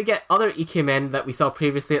 And then we get other Ikemen that we saw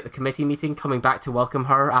previously at the committee meeting coming back to welcome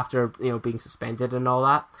her after being suspended and all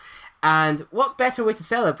that. And what better way to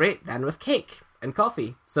celebrate than with cake and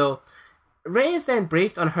coffee? So Rei is then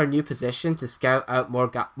briefed on her new position to scout out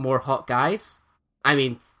more hot guys. I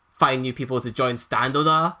mean, find new people to join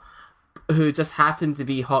Standoda, who just happen to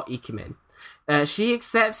be hot Ikemen. She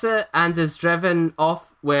accepts it and is driven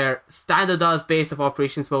off where Standoda's base of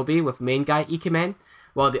operations will be with main guy Ikemen,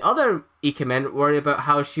 while the other Ikemen worry about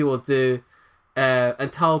how she will do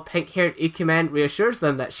until pink-haired Ikemen reassures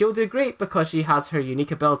them that she'll do great because she has her unique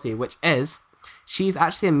ability, which is she's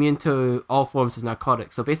actually immune to all forms of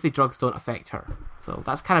narcotics, so basically drugs don't affect her. So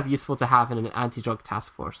that's kind of useful to have in an anti-drug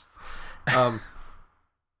task force.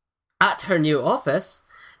 At her new office,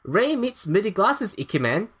 Rei meets Moody Glasses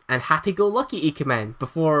Ikemen and Happy-Go-Lucky Ikemen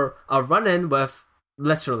before a run-in with,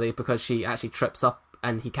 literally because she actually trips up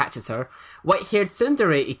and he catches her, white-haired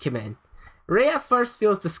Tsundere Ikemen. Rei at first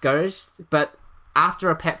feels discouraged, but after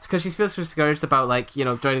a pep, because she feels discouraged about, like, you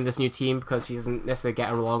know, joining this new team because she doesn't necessarily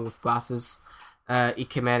get along with Glasses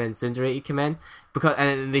Ikemen and Tsundere Ikemen,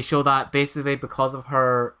 and they show that basically because of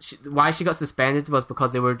her, why she got suspended was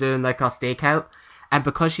because they were doing like a stakeout, and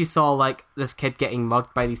because she saw like this kid getting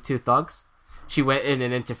mugged by these two thugs, she went in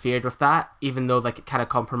and interfered with that, even though like it kind of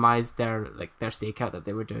compromised their stakeout that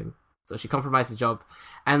they were doing. So she compromised the job,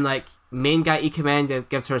 and like main guy Ikemen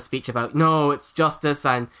gives her a speech about, no, it's justice,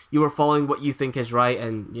 and you were following what you think is right,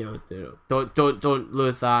 and you know, don't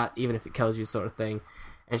lose that even if it kills you, sort of thing.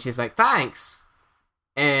 And she's like, thanks.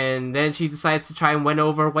 And then she decides to try and win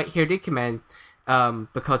over white-haired Ikemen,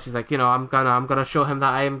 because she's like, you know, I'm gonna show him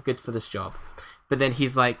that I am good for this job. But then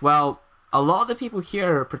he's like, well, a lot of the people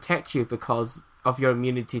here protect you because of your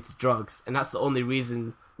immunity to drugs, and that's the only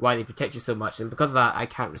reason why they protect you so much, and because of that, I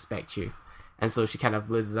can't respect you. And so she kind of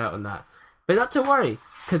loses out on that. But not to worry,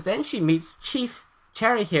 because then she meets Chief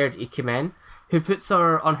Cherry-haired Ikemen, who puts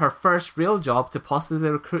her on her first real job to possibly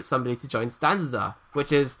recruit somebody to join Standarda,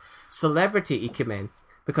 which is Celebrity Ikemen,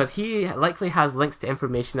 because he likely has links to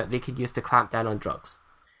information that they could use to clamp down on drugs.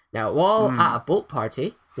 Now, while at a boat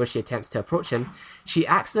party, where she attempts to approach him, she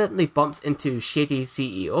accidentally bumps into shady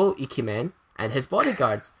CEO Ikemen and his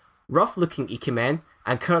bodyguards, rough-looking Ikemen,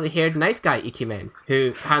 and curly-haired nice guy Ikemen,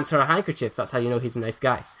 who hands her a handkerchief. That's how you know he's a nice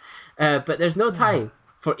guy. But there's no time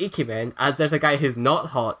for Ikemen, as there's a guy who's not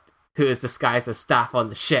hot, who is disguised as staff on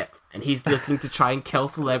the ship, and he's looking to try and kill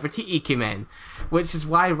Celebrity Ikemen, which is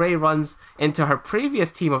why Rei runs into her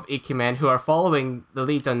previous team of Ikemen who are following the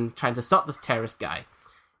lead on trying to stop this terrorist guy.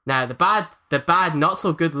 Now, the bad, not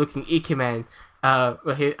so good looking Ikemen,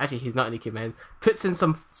 he's not an Ikemen,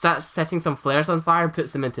 starts setting some flares on fire and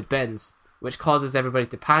puts them into bins, which causes everybody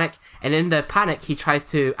to panic, and in the panic, he tries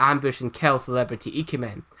to ambush and kill Celebrity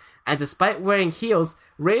Ikemen. And despite wearing heels,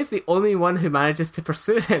 Rei's the only one who manages to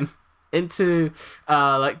pursue him into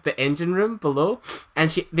like the engine room below, and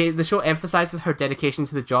the show emphasizes her dedication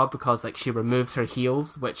to the job because like she removes her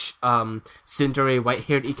heels, which Tsundere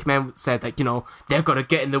white-haired Ikemen said, like, you know, they're gonna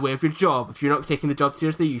get in the way of your job. If you're not taking the job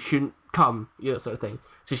seriously, you shouldn't come, you know, sort of thing.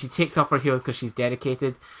 So she takes off her heels because she's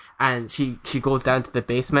dedicated, and she goes down to the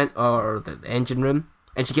basement or the engine room,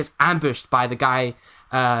 and she gets ambushed by the guy,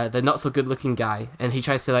 the not so good looking guy, and he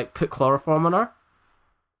tries to like put chloroform on her.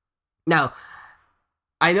 Now,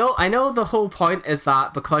 I know the whole point is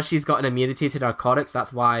that because she's got an immunity to narcotics,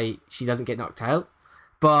 that's why she doesn't get knocked out.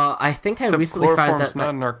 But I think I recently found out chloroform's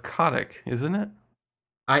not a narcotic, isn't it?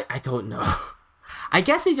 I don't know. I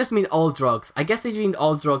guess they just mean all drugs. I guess they mean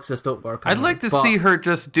all drugs just don't work. I'd like to see her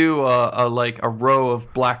just do a row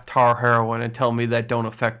of black tar heroin and tell me that don't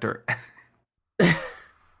affect her.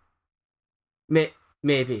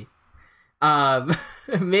 Maybe.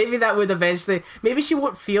 Maybe that would eventually... Maybe she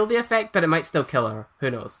won't feel the effect, but it might still kill her.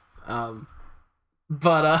 Who knows? The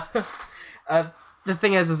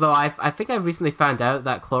thing is though, I think I recently found out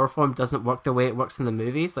that chloroform doesn't work the way it works in the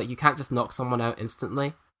movies. Like, you can't just knock someone out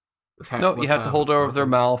instantly. No, you have to hold it over their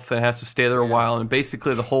mouth, and it has to stay there a while, and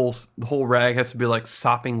basically the whole rag has to be like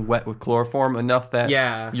sopping wet with chloroform enough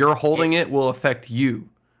that you're holding it will affect you.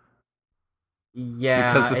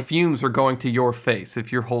 Yeah, because the fumes are going to your face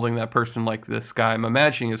if you're holding that person like this guy I'm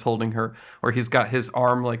imagining is holding her, or he's got his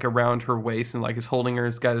arm like around her waist and like is holding her,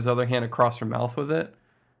 he's got his other hand across her mouth with it.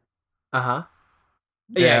 Yeah,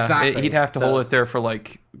 exactly. He'd have to hold it there for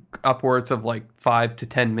like upwards of like 5 to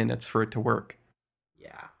 10 minutes for it to work.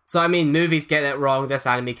 Yeah. So I mean, movies get it wrong, this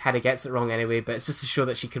anime kind of gets it wrong anyway, but it's just to show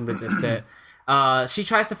that she can resist it. She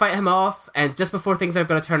tries to fight him off, and just before things are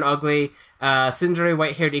going to turn ugly, Tsundere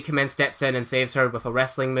white-haired Ikemen steps in and saves her with a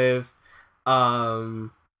wrestling move. So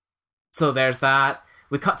there's that.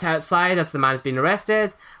 We cut to outside as the man is being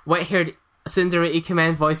arrested. White-haired Tsundere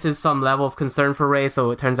Ikemen voices some level of concern for Rei,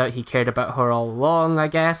 so it turns out he cared about her all along, I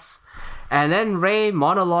guess. And then Rei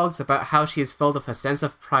monologues about how she is filled with a sense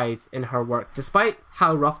of pride in her work, despite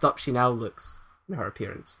how roughed up she now looks in her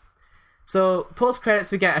appearance. So,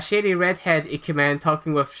 post-credits, we get a shady redhead Ikemen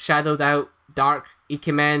talking with shadowed-out dark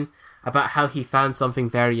Ikemen about how he found something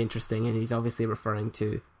very interesting, and he's obviously referring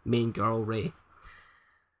to main girl Rei.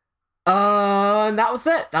 And that was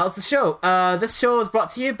it. That was the show. This show is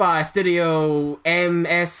brought to you by Studio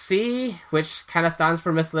MSC, which kind of stands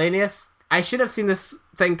for miscellaneous. I should have seen this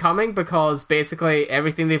thing coming because basically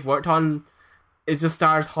everything they've worked on is just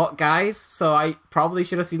stars hot guys, so I probably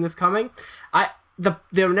should have seen this coming. The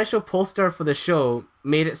initial poster for the show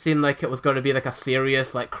made it seem like it was going to be like a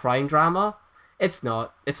serious like crime drama. It's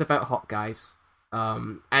not. It's about hot guys.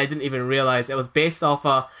 I didn't even realize it was based off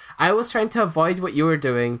I was trying to avoid what you were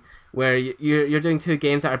doing, where you're doing two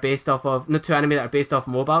games that are based off of two anime that are based off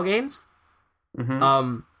mobile games.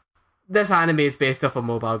 Mm-hmm. this anime is based off a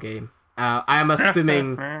mobile game. I'm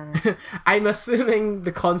assuming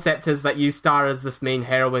the concept is that you star as this main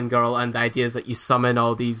heroine girl, and the idea is that you summon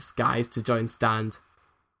all these guys to join stand,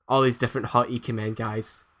 all these different hot Ikemen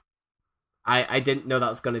guys. I didn't know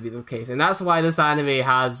that's going to be the case, and that's why this anime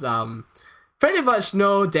has pretty much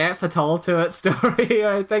no depth at all to its story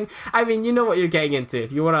or anything. I mean, you know what you're getting into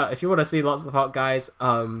if you wanna see lots of hot guys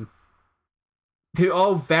who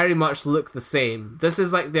all very much look the same. This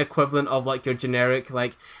is like the equivalent of like your generic,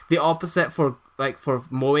 like the opposite for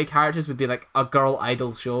moe characters would be like a girl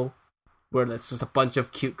idol show where it's just a bunch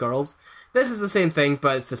of cute girls. This is the same thing,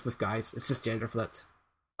 but it's just with guys. It's just gender flipped.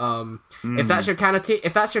 If that's your kind of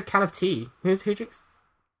tea, who drinks?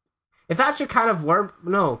 If that's your kind of worm,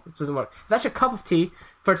 no, it doesn't work. If that's your cup of tea,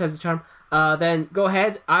 third time's a charm, then go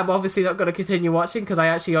ahead. I'm obviously not going to continue watching because I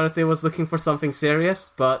actually honestly was looking for something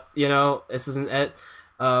serious, but, you know, this isn't it.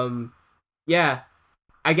 Yeah,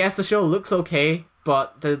 I guess the show looks okay,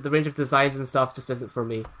 but the range of designs and stuff just isn't for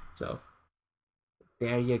me, so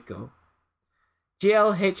there you go.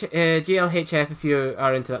 GLHF if you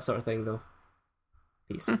are into that sort of thing, though.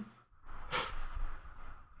 Peace.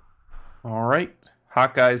 All right.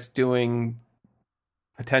 Hawkeye's doing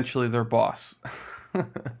potentially their boss.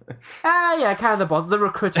 Yeah, kind of the boss. The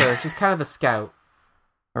recruiter. She's kind of the scout.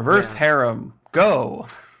 Reverse harem. Go.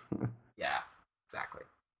 Yeah, exactly.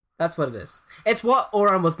 That's what it is. It's what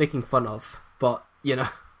Oran was making fun of, but, you know,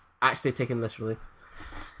 actually taken literally.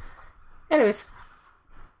 Anyways.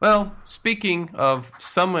 Well, speaking of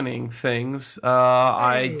summoning things,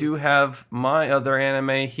 I do have my other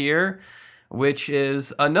anime here, which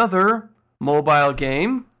is another mobile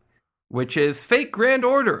game, which is Fate Grand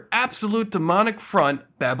Order, Absolute Demonic Front,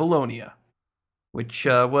 Babylonia, which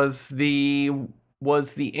was the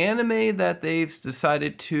anime that they've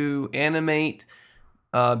decided to animate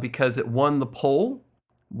because it won the poll,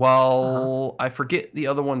 while I forget the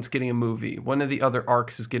other one's getting a movie. One of the other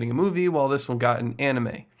arcs is getting a movie, while this one got an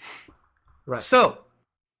anime. Right. So,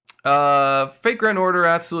 Fate Grand Order,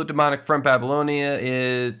 Absolute Demonic Front, Babylonia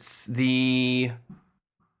is the...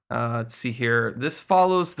 let's see here. This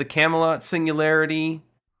follows the Camelot Singularity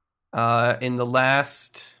in the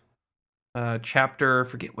last chapter. I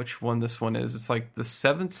forget which one this one is. It's like the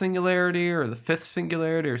 7th Singularity or the 5th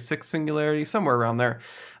Singularity or 6th Singularity, somewhere around there.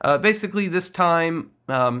 Basically, this time,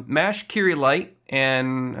 Mash Kirilight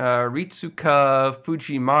and Ritsuka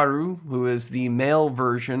Fujimaru, who is the male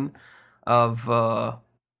version of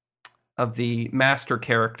the master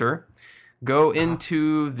character, go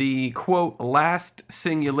into the, quote, last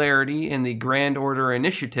singularity in the Grand Order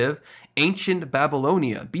Initiative, Ancient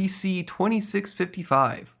Babylonia, BC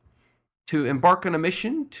 2655, to embark on a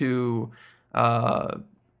mission to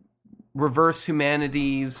reverse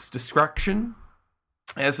humanity's destruction,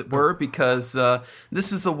 as it were, because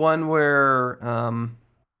this is the one where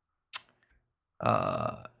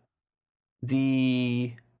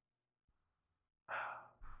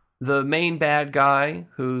the main bad guy,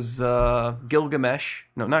 who's Gilgamesh.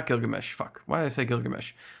 No, not Gilgamesh. Fuck. Why did I say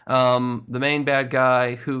Gilgamesh? The main bad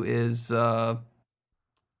guy who is... God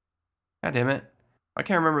damn it. I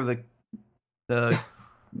can't remember the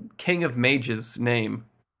King of Mages' name.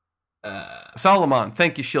 Solomon.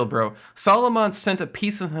 Thank you, Shield Bro. Solomon sent a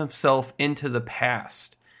piece of himself into the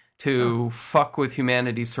past to fuck with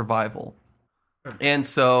humanity's survival. And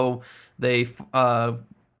so they...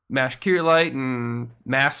 Mash Kirilight and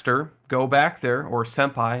Master go back there, or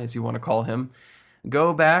Senpai, as you want to call him,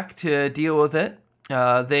 go back to deal with it.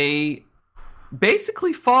 They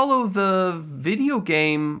basically follow the video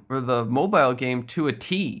game, or the mobile game, to a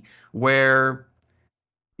T, where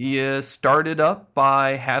you started up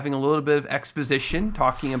by having a little bit of exposition,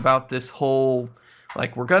 talking about this whole,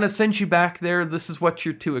 like, we're going to send you back there, this is what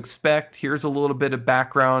you're to expect, here's a little bit of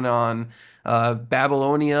background on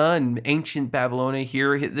Babylonia and ancient Babylonia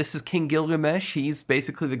here. This is King Gilgamesh. He's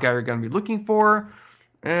basically the guy you're going to be looking for,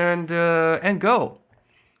 and go.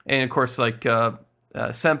 And of course, like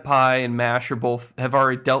Senpai and Mash have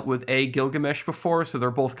already dealt with a Gilgamesh before, so they're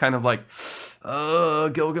both kind of like,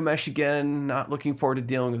 Gilgamesh again. Not looking forward to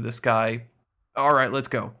dealing with this guy. All right, let's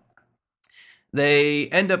go. They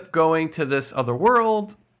end up going to this other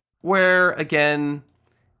world where, again,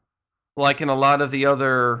 like in a lot of the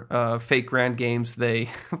other Fate Grand games, they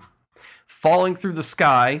falling through the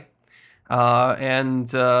sky, and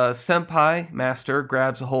Senpai, Master,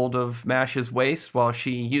 grabs a hold of Mash's waist while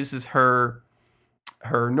she uses her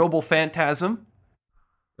noble phantasm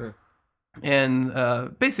and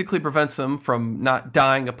basically prevents them from not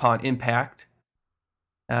dying upon impact,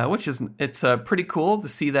 it's pretty cool to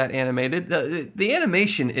see that animated. The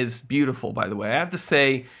animation is beautiful, by the way. I have to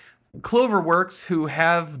say, Cloverworks,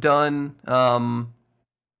 who've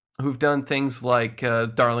done things like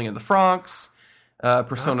Darling in the Franxx,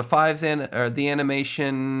 Persona 5's the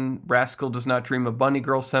animation, Rascal Does Not Dream of Bunny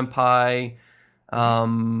Girl Senpai,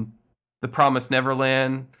 The Promised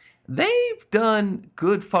Neverland. They've done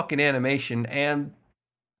good fucking animation, and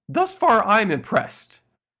thus far I'm impressed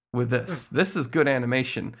with this. This is good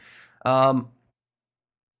animation.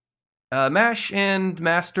 Mash and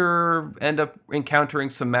Master end up encountering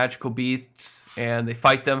some magical beasts, and they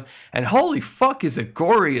fight them. And holy fuck, is it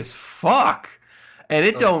gory as fuck! And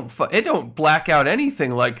it don't black out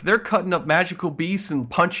anything. Like, they're cutting up magical beasts and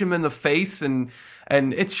punch him in the face, and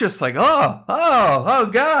it's just like, oh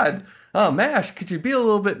god. Oh, Mash, could you be a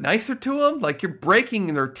little bit nicer to them? Like, you're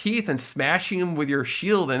breaking their teeth and smashing them with your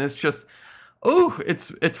shield, and it's just,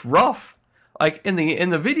 it's rough. Like, in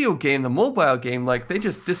the video game, the mobile game, like, they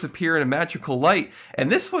just disappear in a magical light.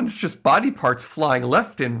 And this one's just body parts flying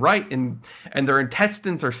left and right, and their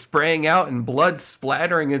intestines are spraying out and blood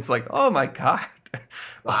splattering. It's like, oh my god.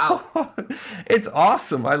 Wow. It's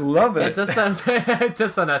awesome. I love it. It does sound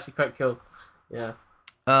actually quite cool. Yeah.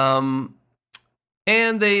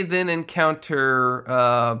 And they then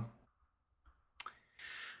encounter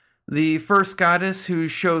the first goddess who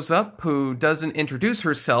shows up, who doesn't introduce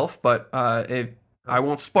herself, but I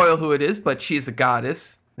won't spoil who it is, but she's a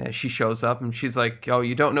goddess. She shows up, and she's like, oh,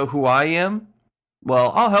 you don't know who I am?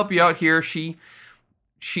 Well, I'll help you out here. She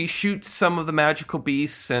shoots some of the magical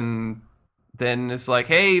beasts, and then is like,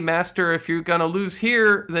 hey, master, if you're going to lose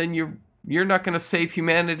here, then you're not going to save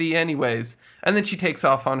humanity anyways. And then she takes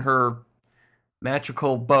off on her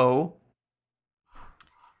magical bow,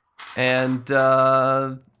 and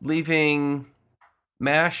leaving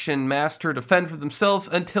Mash and Master to fend for themselves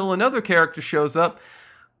until another character shows up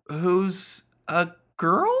who's a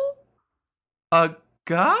girl? A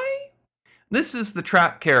guy? This is the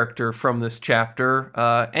trap character from this chapter,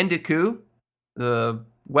 Endeku, the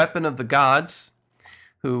weapon of the gods,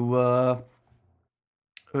 who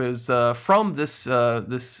is from this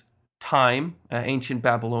time, ancient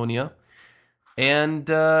Babylonia, and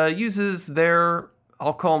uses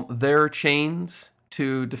I'll call them their chains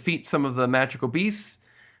to defeat some of the magical beasts,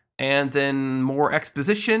 and then more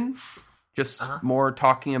exposition, just more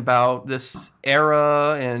talking about this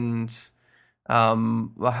era and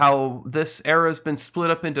how this era has been split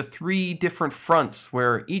up into 3 different fronts,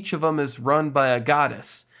 where each of them is run by a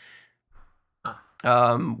goddess.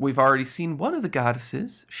 We've already seen one of the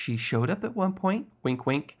goddesses. She showed up at one point. Wink,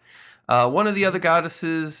 wink. One of the other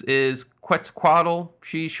goddesses is Quetzalcoatl.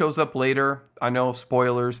 She shows up later. I know,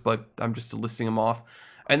 spoilers, but I'm just listing them off.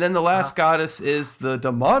 And then the last goddess is the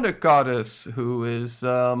demonic goddess, who is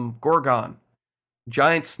Gorgon.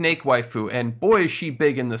 Giant snake waifu. And boy, is she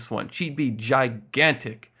big in this one. She'd be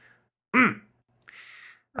gigantic.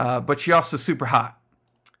 But she also super hot.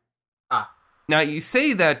 Now, you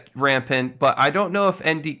say that, Rampant, but I don't know if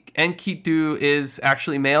Enkidu is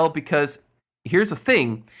actually male, because here's the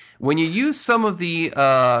thing. When you use some of the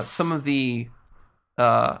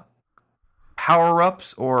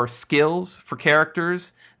power-ups or skills for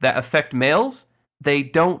characters that affect males, they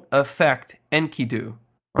don't affect Enkidu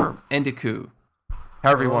or Endeku,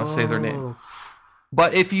 however you want to say their name.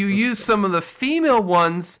 But if you use some of the female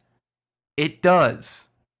ones, it does.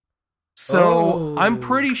 So I'm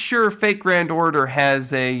pretty sure Fate Grand Order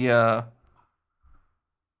has a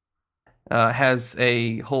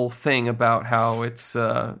whole thing about how it's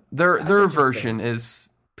their version is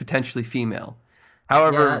potentially female.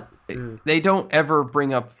 However, they don't ever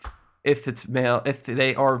bring up if it's male, if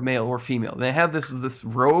they are male or female. They have this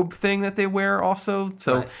robe thing that they wear also,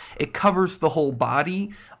 so it covers the whole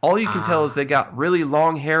body. All you can tell is they got really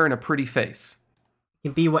long hair and a pretty face. It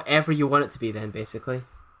can be whatever you want it to be then, basically.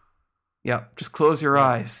 Yeah, just close your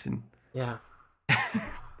eyes. And yeah.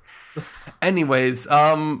 Anyways,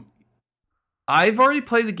 I've already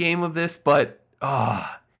played the game of this, but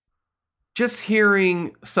just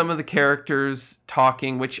hearing some of the characters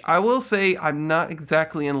talking, which I will say I'm not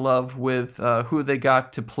exactly in love with who they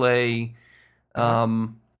got to play,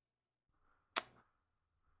 who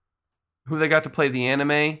they got to play the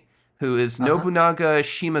anime, who is Nobunaga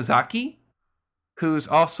Shimazaki, who's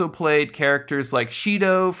also played characters like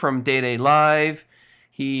Shido from Day Day Live.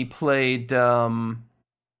 He played who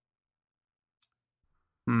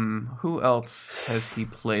else has he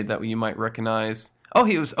played that you might recognize? Oh,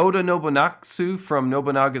 he was Oda Nobunatsu from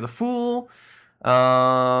Nobunaga the Fool.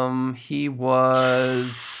 He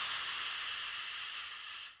was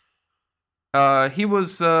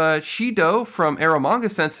Shido from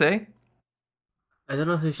Eromanga Sensei. I don't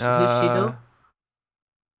know who's Shido.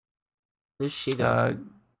 Who's Shido?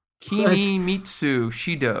 Kimimitsu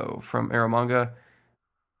Shido from Eromanga.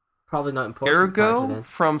 Probably not important. Ergo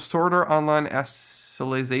from Sword Art Online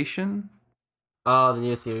Alicization. Oh, the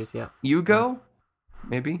new series, yeah. Yugo?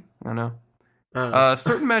 Maybe? I don't know.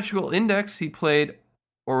 Certain Magical Index, he played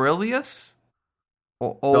Aurelius?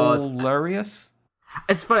 Olarius?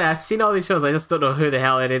 It's funny, I've seen all these shows, I just don't know who the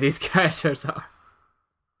hell any of these characters are.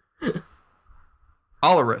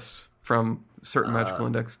 Olaris from Certain Magical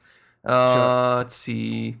Index. Sure. Let's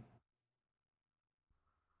see.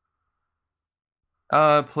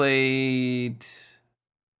 Played...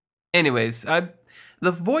 Anyways,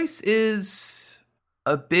 the voice is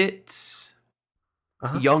a bit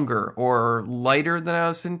younger or lighter than I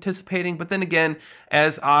was anticipating, but then again,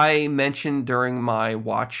 as I mentioned during my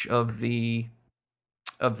watch of the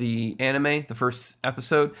anime, the first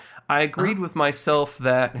episode, I agreed with myself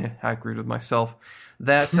that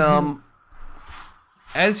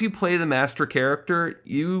as you play the master character,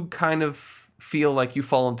 you kind of feel like you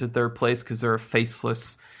fall into their place because they're a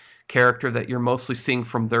faceless character that you're mostly seeing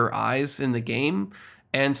from their eyes in the game.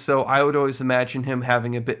 And so I would always imagine him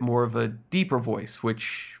having a bit more of a deeper voice,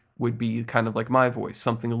 which would be kind of like my voice,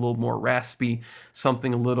 something a little more raspy,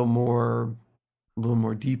 something a little more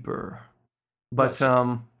deeper. But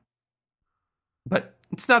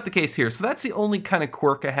it's not the case here. So that's the only kind of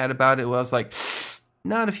quirk I had about it. I was like,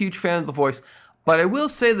 not a huge fan of the voice. But I will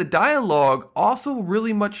say the dialogue also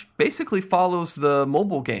really much basically follows the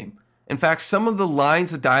mobile game. In fact, some of the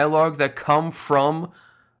lines of dialogue that come from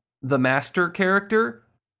the master character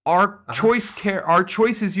are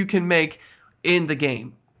choices you can make in the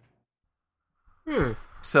game.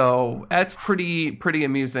 So that's pretty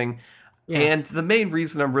amusing. Yeah. And the main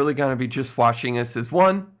reason I'm really going to be just watching this is,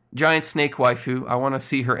 one, giant snake waifu. I want to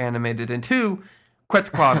see her animated. And two,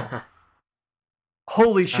 Quetzalcoatl.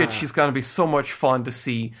 Holy shit, she's going to be so much fun to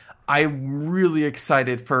see. I'm really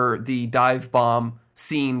excited for the dive bomb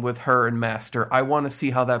scene with her and Master. I want to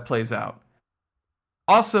see how that plays out.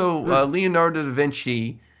 Also, Leonardo da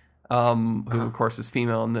Vinci, who of course is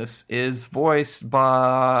female in this, is voiced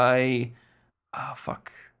by...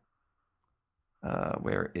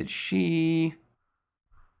 where is she?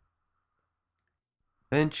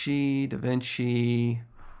 Da Vinci...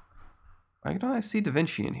 Why don't I see Da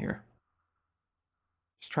Vinci in here?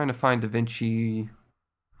 Just trying to find Da Vinci.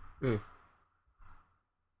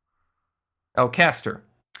 Oh, Caster.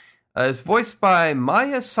 Is voiced by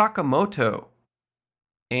Maya Sakamoto.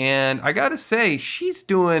 And I gotta say, she's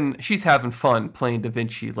having fun playing Da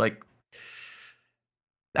Vinci. Like,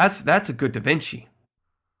 that's a good Da Vinci.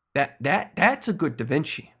 That's a good Da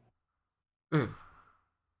Vinci.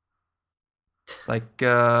 Like,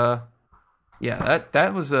 that's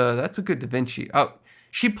a good Da Vinci. Oh,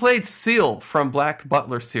 she played Seal from Black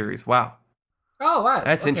Butler series. Wow. Oh, wow.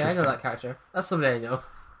 That's interesting. I know that character. That's somebody I know.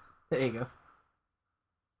 There you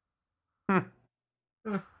go.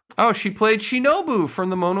 Oh, she played Shinobu from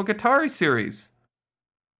the Monogatari series.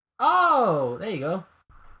 Oh, there you go.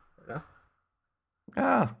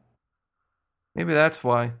 Ah. Maybe that's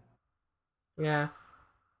why. Yeah.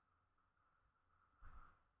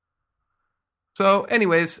 So,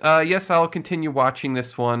 anyways, yes, I'll continue watching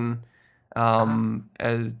this one.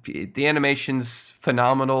 As the animation's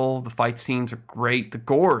phenomenal, the fight scenes are great, the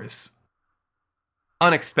gore is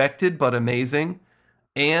unexpected but amazing,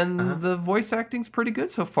 and the voice acting's pretty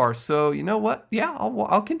good so far. So you know what? Yeah,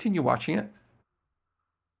 I'll continue watching it.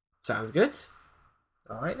 Sounds good.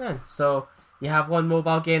 All right then. So you have one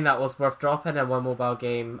mobile game that was worth dropping and one mobile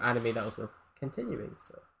game anime that was worth continuing.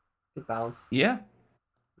 So good balance. Yeah.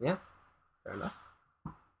 Fair enough.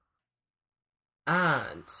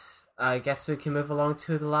 And I guess we can move along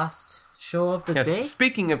to the last show of the day.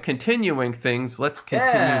 Speaking of continuing things, let's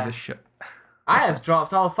continue the show. I have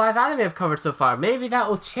dropped all 5 anime I've covered so far. Maybe that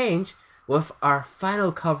will change with our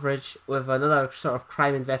final coverage with another sort of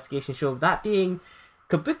crime investigation show. That being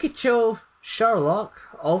Kabukicho Sherlock,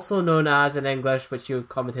 also known as in English, which you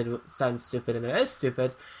commented sounds stupid and it is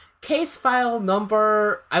stupid. Case file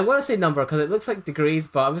number... I want to say number because it looks like degrees,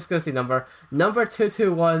 but I'm just going to say number. Number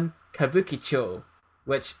 221 Kabukicho.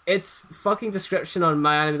 Which, its fucking description on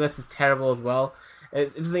my anime list is terrible as well.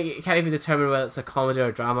 It can't even determine whether it's a comedy or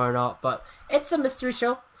a drama or not, but it's a mystery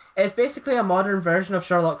show. It's basically a modern version of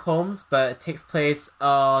Sherlock Holmes, but it takes place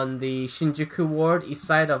on the Shinjuku ward, east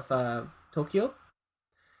side of Tokyo.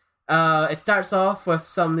 It starts off with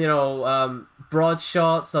some, broad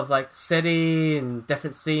shots of like the city and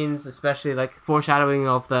different scenes, especially like foreshadowing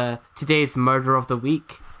of today's murder of the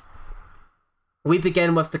week. We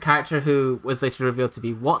begin with the character who was later revealed to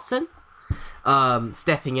be Watson,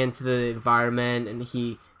 stepping into the environment, and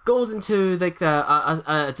he goes into like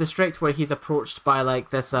a district where he's approached by like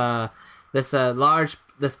this tall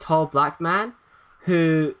black man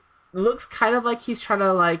who looks kind of like he's trying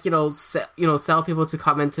to like sell people to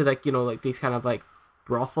come into like like these kind of like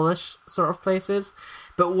brothelish sort of places.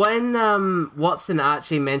 But when Watson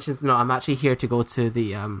actually mentions, no, I'm actually here to go to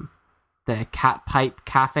the Cat Pipe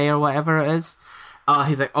Cafe or whatever it is,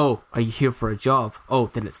 he's like, oh, are you here for a job? Oh,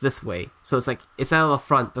 then it's this way. So it's like it's out of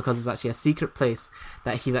front because it's actually a secret place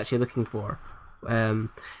that he's actually looking for,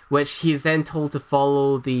 which he's then told to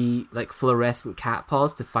follow the like fluorescent cat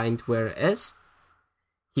paws to find where it is.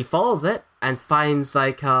 He follows it and finds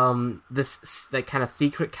like this like kind of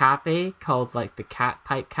secret cafe called like the Cat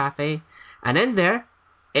Pipe Cafe, and in there,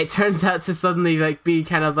 it turns out to suddenly like be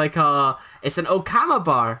kind of like it's an Okama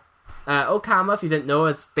bar. Okama, if you didn't know,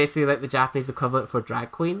 is basically like the Japanese equivalent for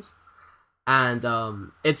drag queens, and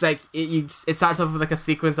it's like it starts off with like a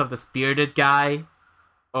sequence of this bearded guy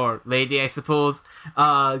or lady, I suppose,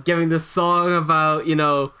 giving this song about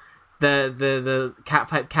the Cat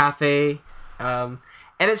Pipe Cafe.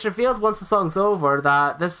 And it's revealed once the song's over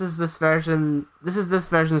that this is this version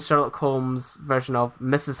of Sherlock Holmes' version of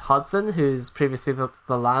Mrs. Hudson, who's previously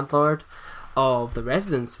the landlord of the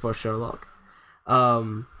residence for Sherlock.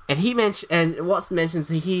 And Watson mentions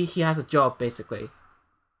that he has a job basically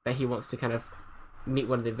that he wants to kind of meet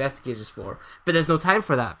one of the investigators for, but there's no time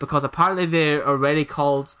for that because apparently they're already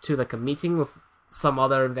called to like a meeting with some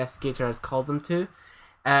other investigator has called them to,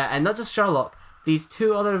 and not just Sherlock. These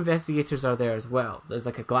two other investigators are there as well. There's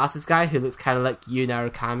like a glasses guy who looks kind of like Yu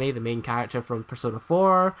Narukami, the main character from Persona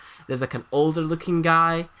 4. There's like an older looking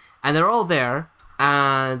guy, and they're all there.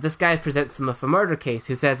 And this guy presents them with a murder case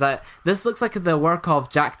who says that this looks like the work of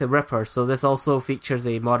Jack the Ripper. So this also features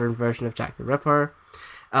a modern version of Jack the Ripper.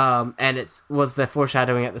 And it was the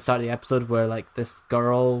foreshadowing at the start of the episode where like this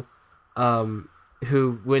girl,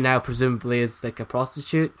 who we now presumably is like a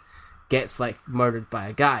prostitute, gets like murdered by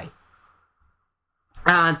a guy.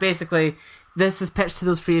 And basically, this is pitched to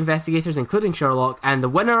those three investigators, including Sherlock, and the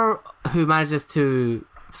winner who manages to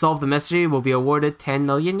solve the mystery will be awarded 10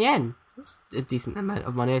 million yen. That's a decent amount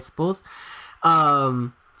of money, I suppose.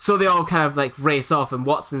 So they all kind of like race off, and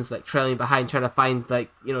Watson's like trailing behind, trying to find like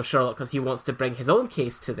Sherlock because he wants to bring his own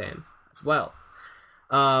case to them as well.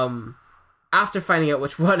 After finding out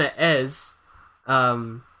which one it is,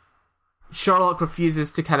 Sherlock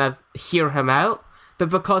refuses to kind of hear him out. But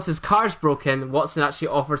because his car's broken, Watson actually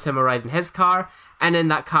offers him a ride in his car, and in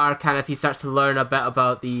that car, kind of, he starts to learn a bit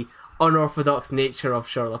about the unorthodox nature of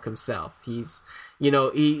Sherlock himself. He's,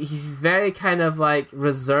 he's very kind of like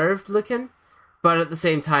reserved looking, but at the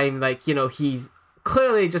same time, like, he's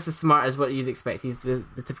clearly just as smart as what you'd expect. He's the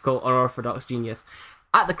typical unorthodox genius.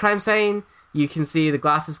 At the crime scene, you can see the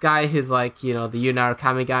glasses guy who's like, the Yu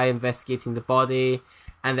Narukami guy investigating the body,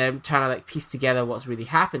 and then trying to like piece together what's really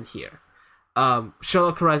happened here.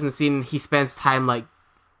 Sherlock arrives on the scene. He spends time like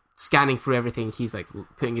scanning through everything. He's like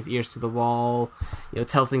putting his ears to the wall,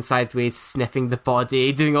 tilting sideways, sniffing the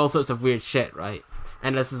body, doing all sorts of weird shit, right?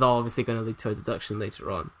 And this is all obviously going to lead to a deduction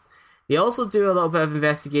later on. They also do a little bit of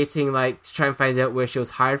investigating, like to try and find out where she was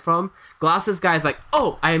hired from. Glasses guy's like,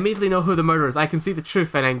 oh, I immediately know who the murderer is. I can see the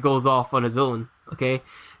truth, and then goes off on his own. Okay,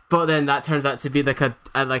 but then that turns out to be like a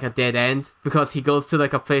dead end because he goes to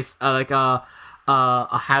like a place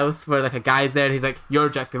a house where like a guy's there and he's like, you're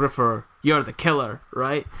Jack the Ripper, you're the killer,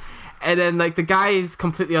 right? And then like the guy is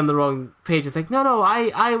completely on the wrong page. It's like, no,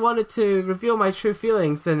 I wanted to reveal my true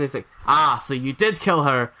feelings. And it's like, so you did kill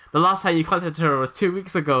her. The last time you contacted her was 2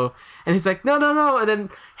 weeks ago. And he's like, no. And then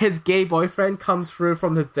his gay boyfriend comes through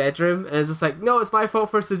from the bedroom and is just like, no, it's my fault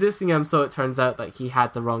for seducing him. So it turns out like he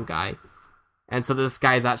had the wrong guy. And so this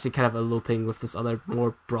guy is actually kind of eloping with this other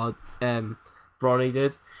more brawny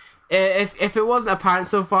dude. If it wasn't apparent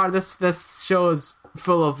so far, this show is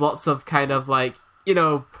full of lots of kind of like,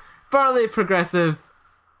 fairly progressive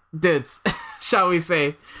dudes, shall we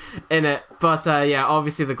say, in it. But yeah,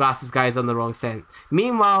 obviously the glasses guy is on the wrong scent.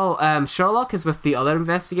 Meanwhile, Sherlock is with the other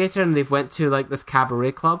investigator, and they've went to like this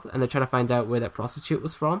cabaret club, and they're trying to find out where that prostitute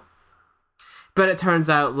was from. But it turns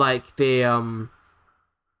out like this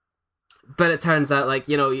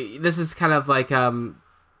is kind of like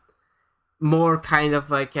more kind of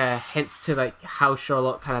like hints to like how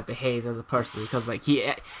Sherlock kind of behaves as a person, because like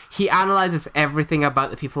he analyzes everything about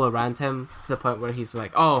the people around him to the point where he's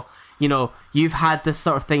like, oh, you've had this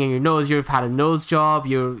sort of thing in your nose, you've had a nose job,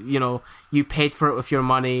 you paid for it with your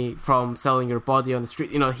money from selling your body on the street.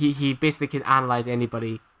 He basically can analyze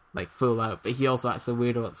anybody like full out, but he also acts a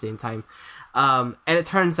weirdo at the same time. And it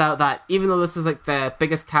turns out that even though this is like the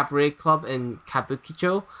biggest cabaret club in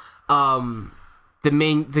Kabukicho,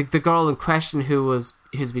 the girl in question who's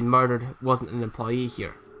been murdered wasn't an employee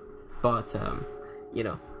here, but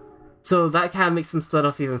so that kind of makes them split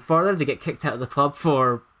off even further. They get kicked out of the club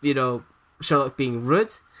for Sherlock being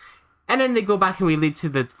rude, and then they go back and we lead to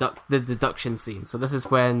the deduction scene. So this is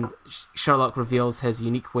when Sherlock reveals his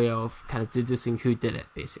unique way of kind of deducing who did it,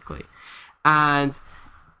 basically, and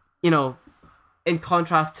in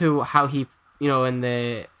contrast to how he in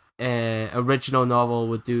the original novel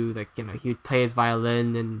would do, like, he would play his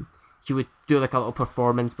violin and he would do like a little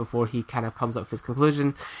performance before he kind of comes up with his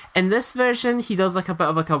conclusion. In this version, he does like a bit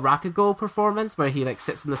of like a Rakugo performance where he like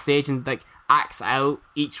sits on the stage and like acts out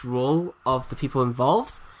each role of the people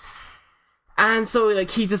involved. And so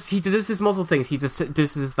like he deduces multiple things. He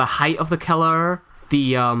deduces the height of the killer,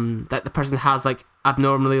 that the person has like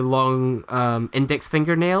abnormally long index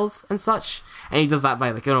fingernails and such, and he does that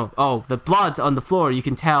by like the blood on the floor, you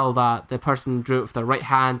can tell that the person drew it with their right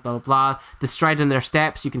hand, blah blah blah. The stride in their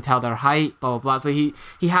steps, you can tell their height, blah blah blah. So he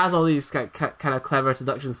has all these kind of clever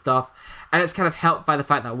deduction stuff, and it's kind of helped by the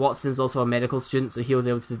fact that Watson's also a medical student, so he was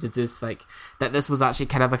able to deduce like that this was actually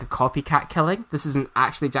kind of like a copycat killing. This isn't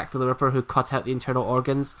actually Jack the Ripper who cut out the internal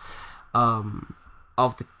organs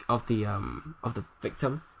of the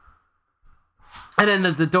victim. And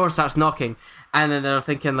then the door starts knocking, and then they're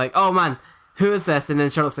thinking like, oh man, who is this? And then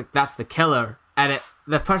Sherlock's like, that's the killer. And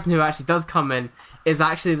the person who actually does come in is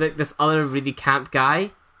actually like this other really camp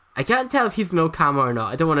guy. I can't tell if he's no Okama or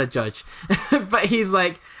not, I don't want to judge. But he's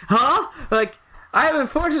like, huh? Like, I have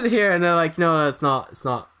imported here. And they're like, no, it's not,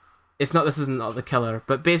 this isn't not the killer.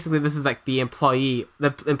 But basically this is like the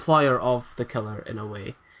employer of the killer in a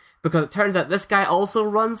way. Because it turns out this guy also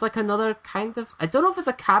runs like another kind of, I don't know if it's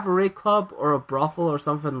a cabaret club or a brothel or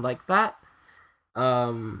something like that.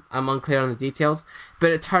 I'm unclear on the details.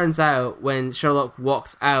 But it turns out when Sherlock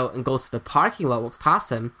walks out and goes to the parking lot, walks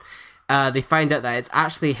past him, they find out that it's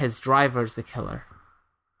actually his driver's the killer.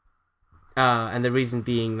 And the reason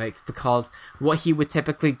being, like, because what he would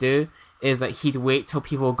typically do is that he'd wait till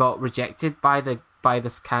people got rejected by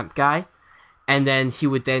this camp guy, and then he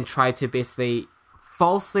would then try to basically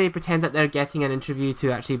falsely pretend that they're getting an interview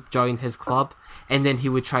to actually join his club, and then he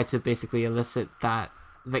would try to basically elicit that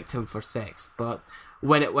victim for sex. But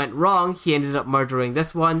when it went wrong, he ended up murdering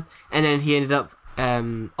this one, and then he ended up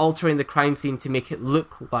altering the crime scene to make it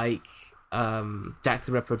look like Jack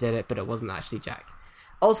the Ripper did it, but it wasn't actually Jack.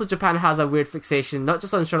 Also, Japan has a weird fixation, not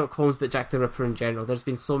just on Sherlock Holmes, but Jack the Ripper in general. There's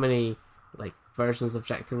been so many like versions of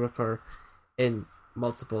Jack the Ripper in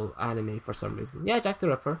multiple anime for some reason. Yeah, Jack the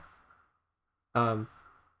Ripper. I'm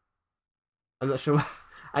not sure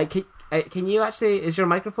why. Can you actually? Is your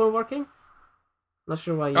microphone working? I'm not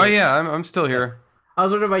sure why. Oh yeah, I'm still here. I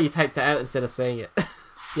was wondering why you typed it out instead of saying it.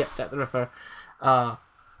 Yep, Jack the Ripper.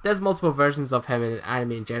 There's multiple versions of him in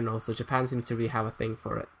anime in general, so Japan seems to really have a thing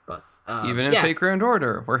for it. But even in Fate Grand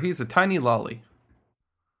Order, where he's a tiny lolly.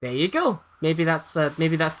 There you go. Maybe that's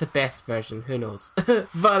the best version. Who knows?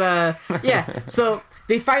 But yeah. So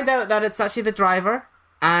they find out that it's actually the driver,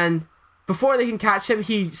 and before they can catch him,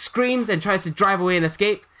 he screams and tries to drive away and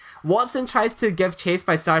escape. Watson tries to give chase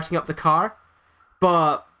by starting up the car,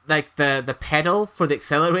 but like the pedal for the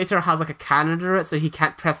accelerator has like a cannon under it, so he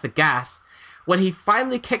can't press the gas. When he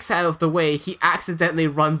finally kicks it out of the way, he accidentally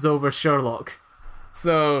runs over Sherlock.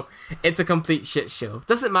 So it's a complete shit show.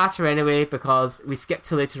 Doesn't matter anyway, because we skip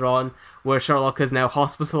to later on where Sherlock is now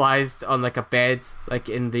hospitalized on like a bed, like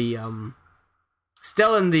in the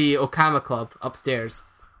still in the Okama club upstairs.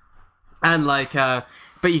 And like but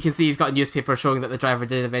you can see he's got a newspaper showing that the driver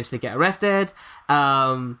did eventually get arrested.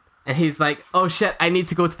 And he's like, oh shit, I need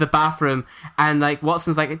to go to the bathroom. And like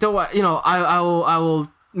Watson's like, don't worry, I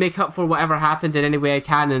will make up for whatever happened in any way I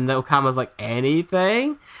can. And the Okama's like,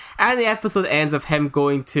 anything? And the episode ends with him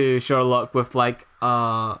going to Sherlock with like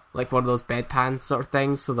one of those bedpan sort of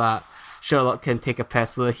things, so that Sherlock can take a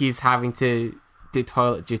piss, so that he's having to do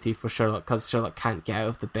toilet duty for Sherlock because Sherlock can't get out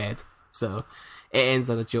of the bed. So it ends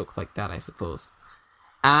on a joke like that, I suppose.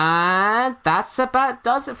 And that's about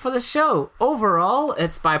does it for the show. Overall,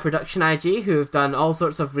 it's by Production IG, who've done all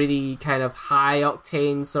sorts of really kind of high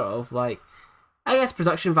octane sort of like, I guess,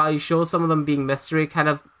 production value shows, some of them being mystery, kind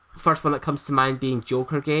of first one that comes to mind being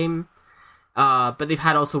Joker Game. But they've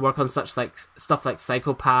had also work on such like stuff like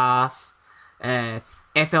Psychopaths,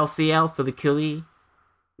 FLCL for the Coolie,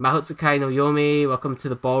 Mahotsukai no Yomi, Welcome to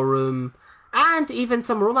the Ballroom, and even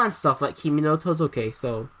some romance stuff like Kimi no Todoke.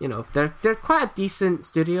 So, they're quite a decent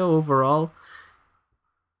studio overall.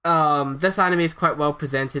 This anime is quite well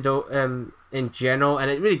presented in general,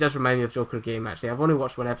 and it really does remind me of Joker Game, actually. I've only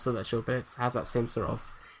watched one episode of that show, but it has that same sort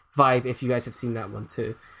of vibe, if you guys have seen that one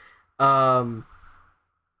too.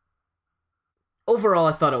 overall,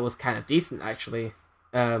 I thought it was kind of decent, actually.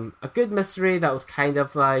 A good mystery that was kind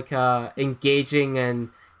of like engaging and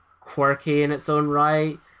quirky in its own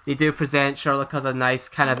right. They do present Sherlock as a nice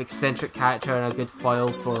kind of eccentric character and a good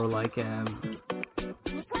foil for like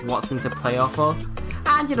Watson to play off of.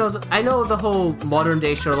 And you know, I know the whole modern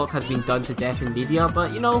day Sherlock has been done to death in media,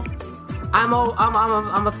 but you know, I'm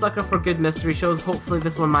a sucker for good mystery shows. Hopefully,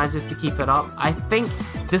 this one manages to keep it up. I think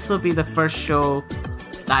this will be the first show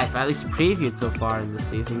that I've at least previewed so far in this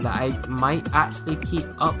season that I might actually keep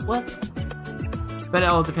up with. But it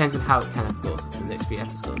all depends on how it kind of goes with the next few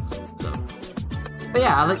episodes. So, but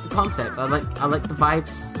yeah, I like the concept. I like the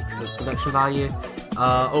vibes, the production value.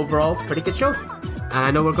 Overall, pretty good show. And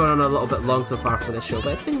I know we're going on a little bit long so far for this show,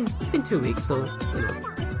 but it's been 2 weeks, so you know.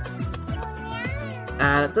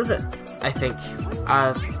 That does it, I think.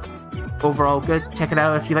 Overall, good. Check it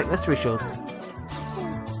out if you like mystery shows.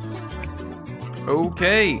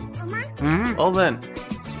 Okay. Well then,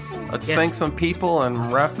 let's thank some people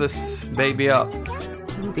and wrap this baby up.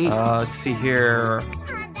 Indeed. Let's see here.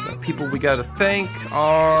 The people we gotta thank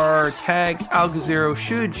are Tag, Algazero,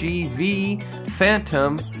 Shuji, V,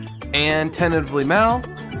 Phantom, and tentatively Mal.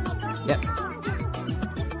 Yep.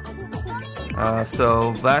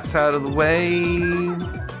 So that's out of the way.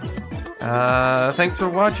 Thanks for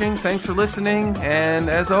watching, thanks for listening, and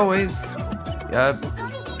as always,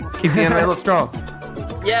 keep the anime love strong.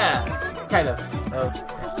 Yeah, kind of. That was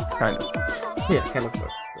Kind of. yeah, kind of.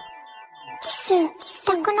 キスし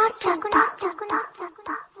たくなっちゃっ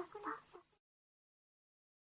た。